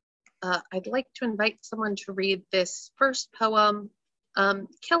 I'd like to invite someone to read this first poem.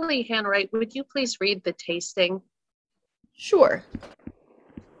 Kelly Hanwright, would you please read The Tasting? Sure.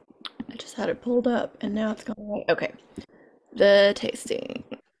 I just had it pulled up and now it's gone away. Okay. The Tasting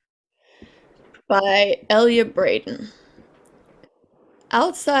by Elia Braden.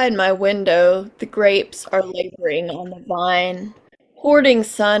 Outside my window, the grapes are laboring on the vine, hoarding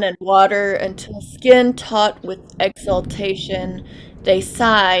sun and water until skin taut with exaltation, they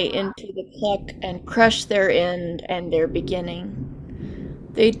sigh into the pluck and crush their end and their beginning.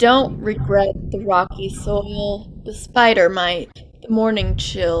 They don't regret the rocky soil, the spider mite, the morning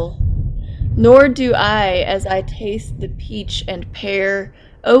chill. Nor do I as I taste the peach and pear,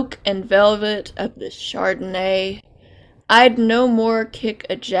 oak and velvet of the Chardonnay. I'd no more kick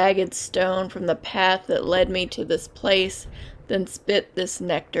a jagged stone from the path that led me to this place than spit this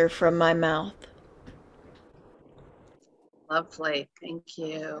nectar from my mouth. Lovely, thank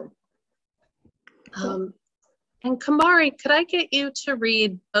you. And Kamari, could I get you to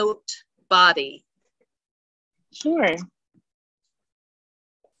read Boat Body? Sure.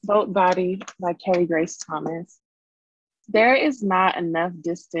 Boat Body by Kelly Grace Thomas. There is not enough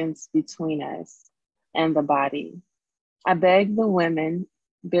distance between us and the body. I beg the women,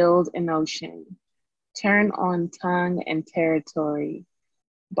 build an ocean, turn on tongue and territory,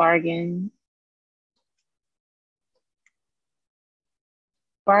 bargain,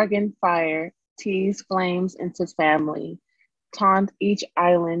 bargain fire, tease flames into family, taunt each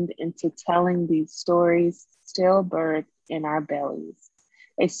island into telling these stories still birth in our bellies.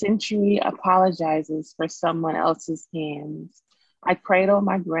 A century apologizes for someone else's hands. I cradle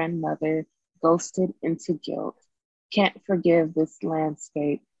my grandmother, ghosted into guilt. Can't forgive this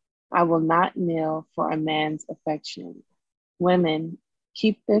landscape. I will not kneel for a man's affection. Women,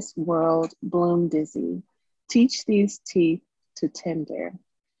 keep this world bloom dizzy. Teach these teeth to tender.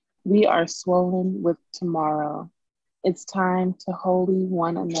 We are swollen with tomorrow. It's time to holy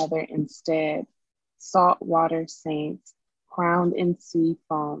one another instead. Saltwater saints, crowned in sea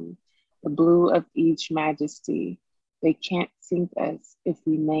foam, the blue of each majesty. They can't sink us if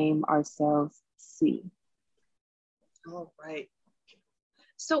we name ourselves sea. All right.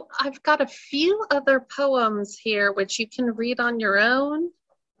 So I've got a few other poems here, which you can read on your own.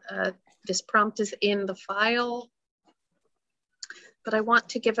 This prompt is in the file, but I want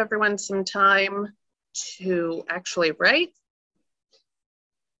to give everyone some time to actually write.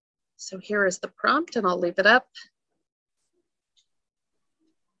 So here is the prompt, and I'll leave it up.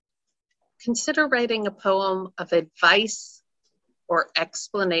 Consider writing a poem of advice or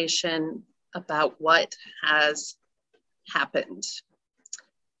explanation about what has happened.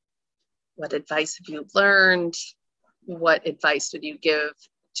 What advice have you learned? What advice would you give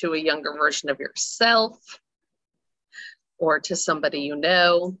to a younger version of yourself or to somebody you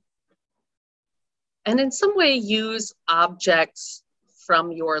know? And in some way, use objects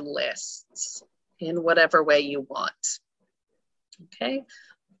from your lists in whatever way you want. Okay,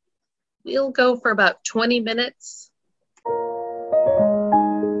 we'll go for about 20 minutes.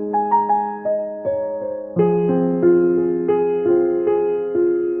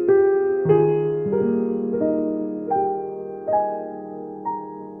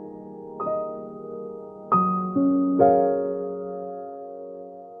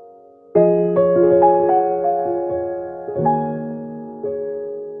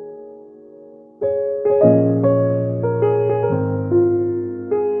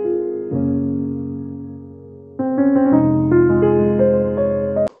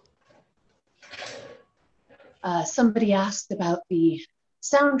 Somebody asked about the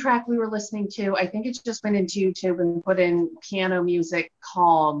soundtrack we were listening to. I think it just went into YouTube and put in piano music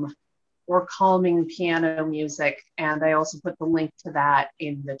calm or calming piano music. And I also put the link to that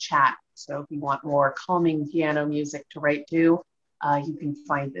in the chat. So if you want more calming piano music to write to, you can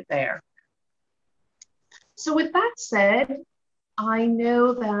find it there. So with that said, I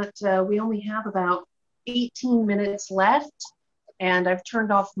know that we only have about 18 minutes left. And I've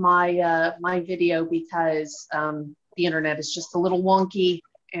turned off my my video because the internet is just a little wonky,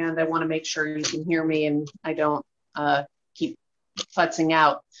 and I want to make sure you can hear me and I don't keep futzing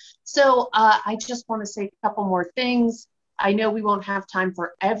out. So I just want to say a couple more things. I know we won't have time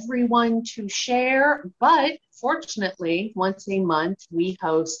for everyone to share, but fortunately, once a month, we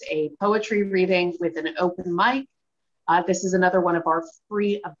host a poetry reading with an open mic. This is another one of our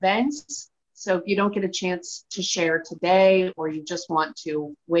free events. So if you don't get a chance to share today, or you just want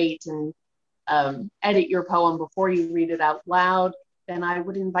to wait and edit your poem before you read it out loud, then I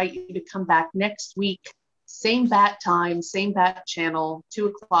would invite you to come back next week, same bat time, same bat channel, 2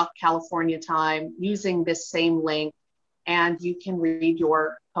 o'clock California time, using this same link, and you can read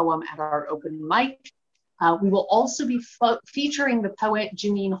your poem at our open mic. We will also be featuring the poet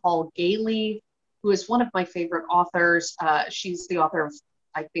Janine Hall Gailey, who is one of my favorite authors. She's the author of,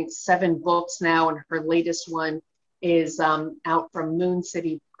 I think, 7 books now, and her latest one is out from Moon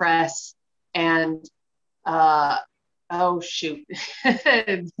City Press. And oh shoot,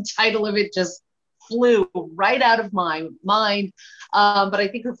 the title of it just flew right out of my mind. But I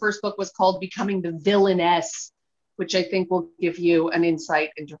think her first book was called Becoming the Villainess, which I think will give you an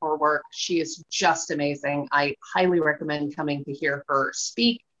insight into her work. She is just amazing. I highly recommend coming to hear her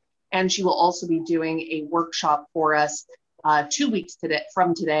speak. And she will also be doing a workshop for us 2 weeks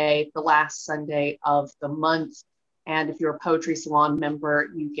from today, the last Sunday of the month. And if you're a Poetry Salon member,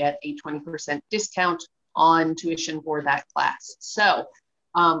 you get a 20% discount on tuition for that class. So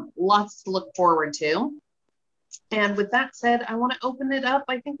lots to look forward to. And with that said, I want to open it up.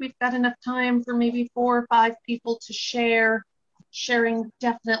 I think we've got enough time for maybe 4 or 5 people to share. Sharing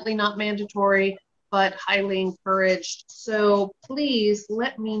definitely not mandatory, but highly encouraged. So please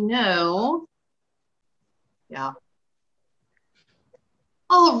let me know. Yeah.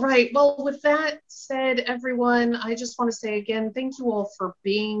 All right, well, with that said, everyone, I just want to say again, thank you all for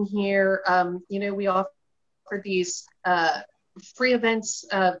being here. You know, we offer these free events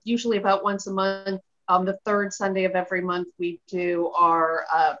usually about once a month. On the 3rd Sunday of every month, we do our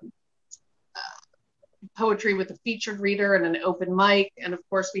poetry with a featured reader and an open mic. And of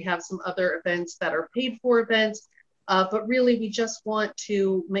course, we have some other events that are paid for events. But really, we just want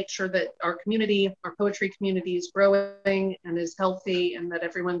to make sure that our community, our poetry community, is growing and is healthy, and that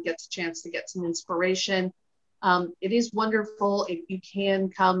everyone gets a chance to get some inspiration. It is wonderful if you can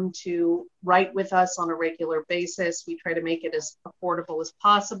come to write with us on a regular basis. We try to make it as affordable as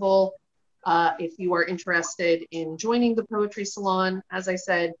possible. If you are interested in joining the Poetry Salon, as I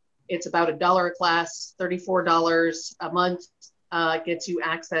said, it's about $1 a class, $34 a month, gets you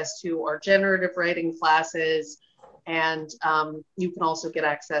access to our generative writing classes. And you can also get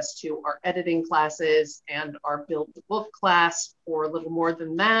access to our editing classes and our Build the Book class for a little more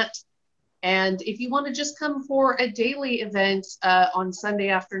than that. And if you want to just come for a daily event on Sunday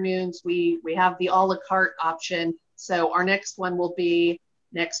afternoons, we have the a la carte option. So our next one will be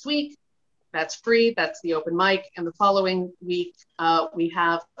next week. That's free. That's the open mic. And the following week, we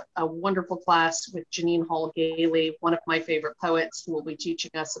have a wonderful class with Janine Hall Gailey, one of my favorite poets, who will be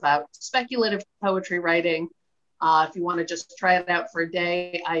teaching us about speculative poetry writing. If you want to just try it out for a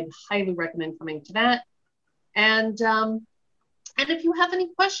day, I'd highly recommend coming to that. And if you have any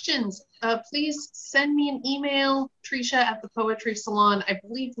questions, please send me an email, Tricia at the Poetry Salon. I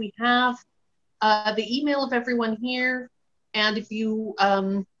believe we have the email of everyone here. And if you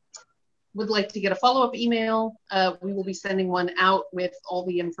would like to get a follow-up email, we will be sending one out with all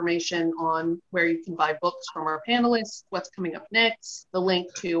the information on where you can buy books from our panelists, what's coming up next, the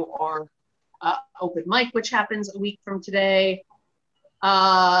link to our open mic, which happens a week from today.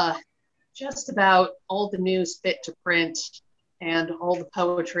 Just about all the news fit to print and all the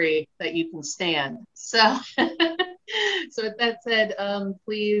poetry that you can stand. So, so with that said,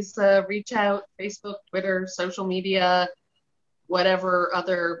 please reach out, Facebook, Twitter, social media, whatever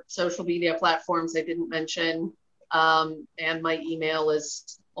other social media platforms I didn't mention. And my email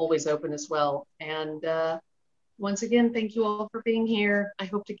is always open as well. And once again, thank you all for being here. I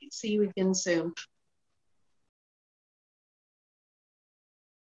hope to see you again soon.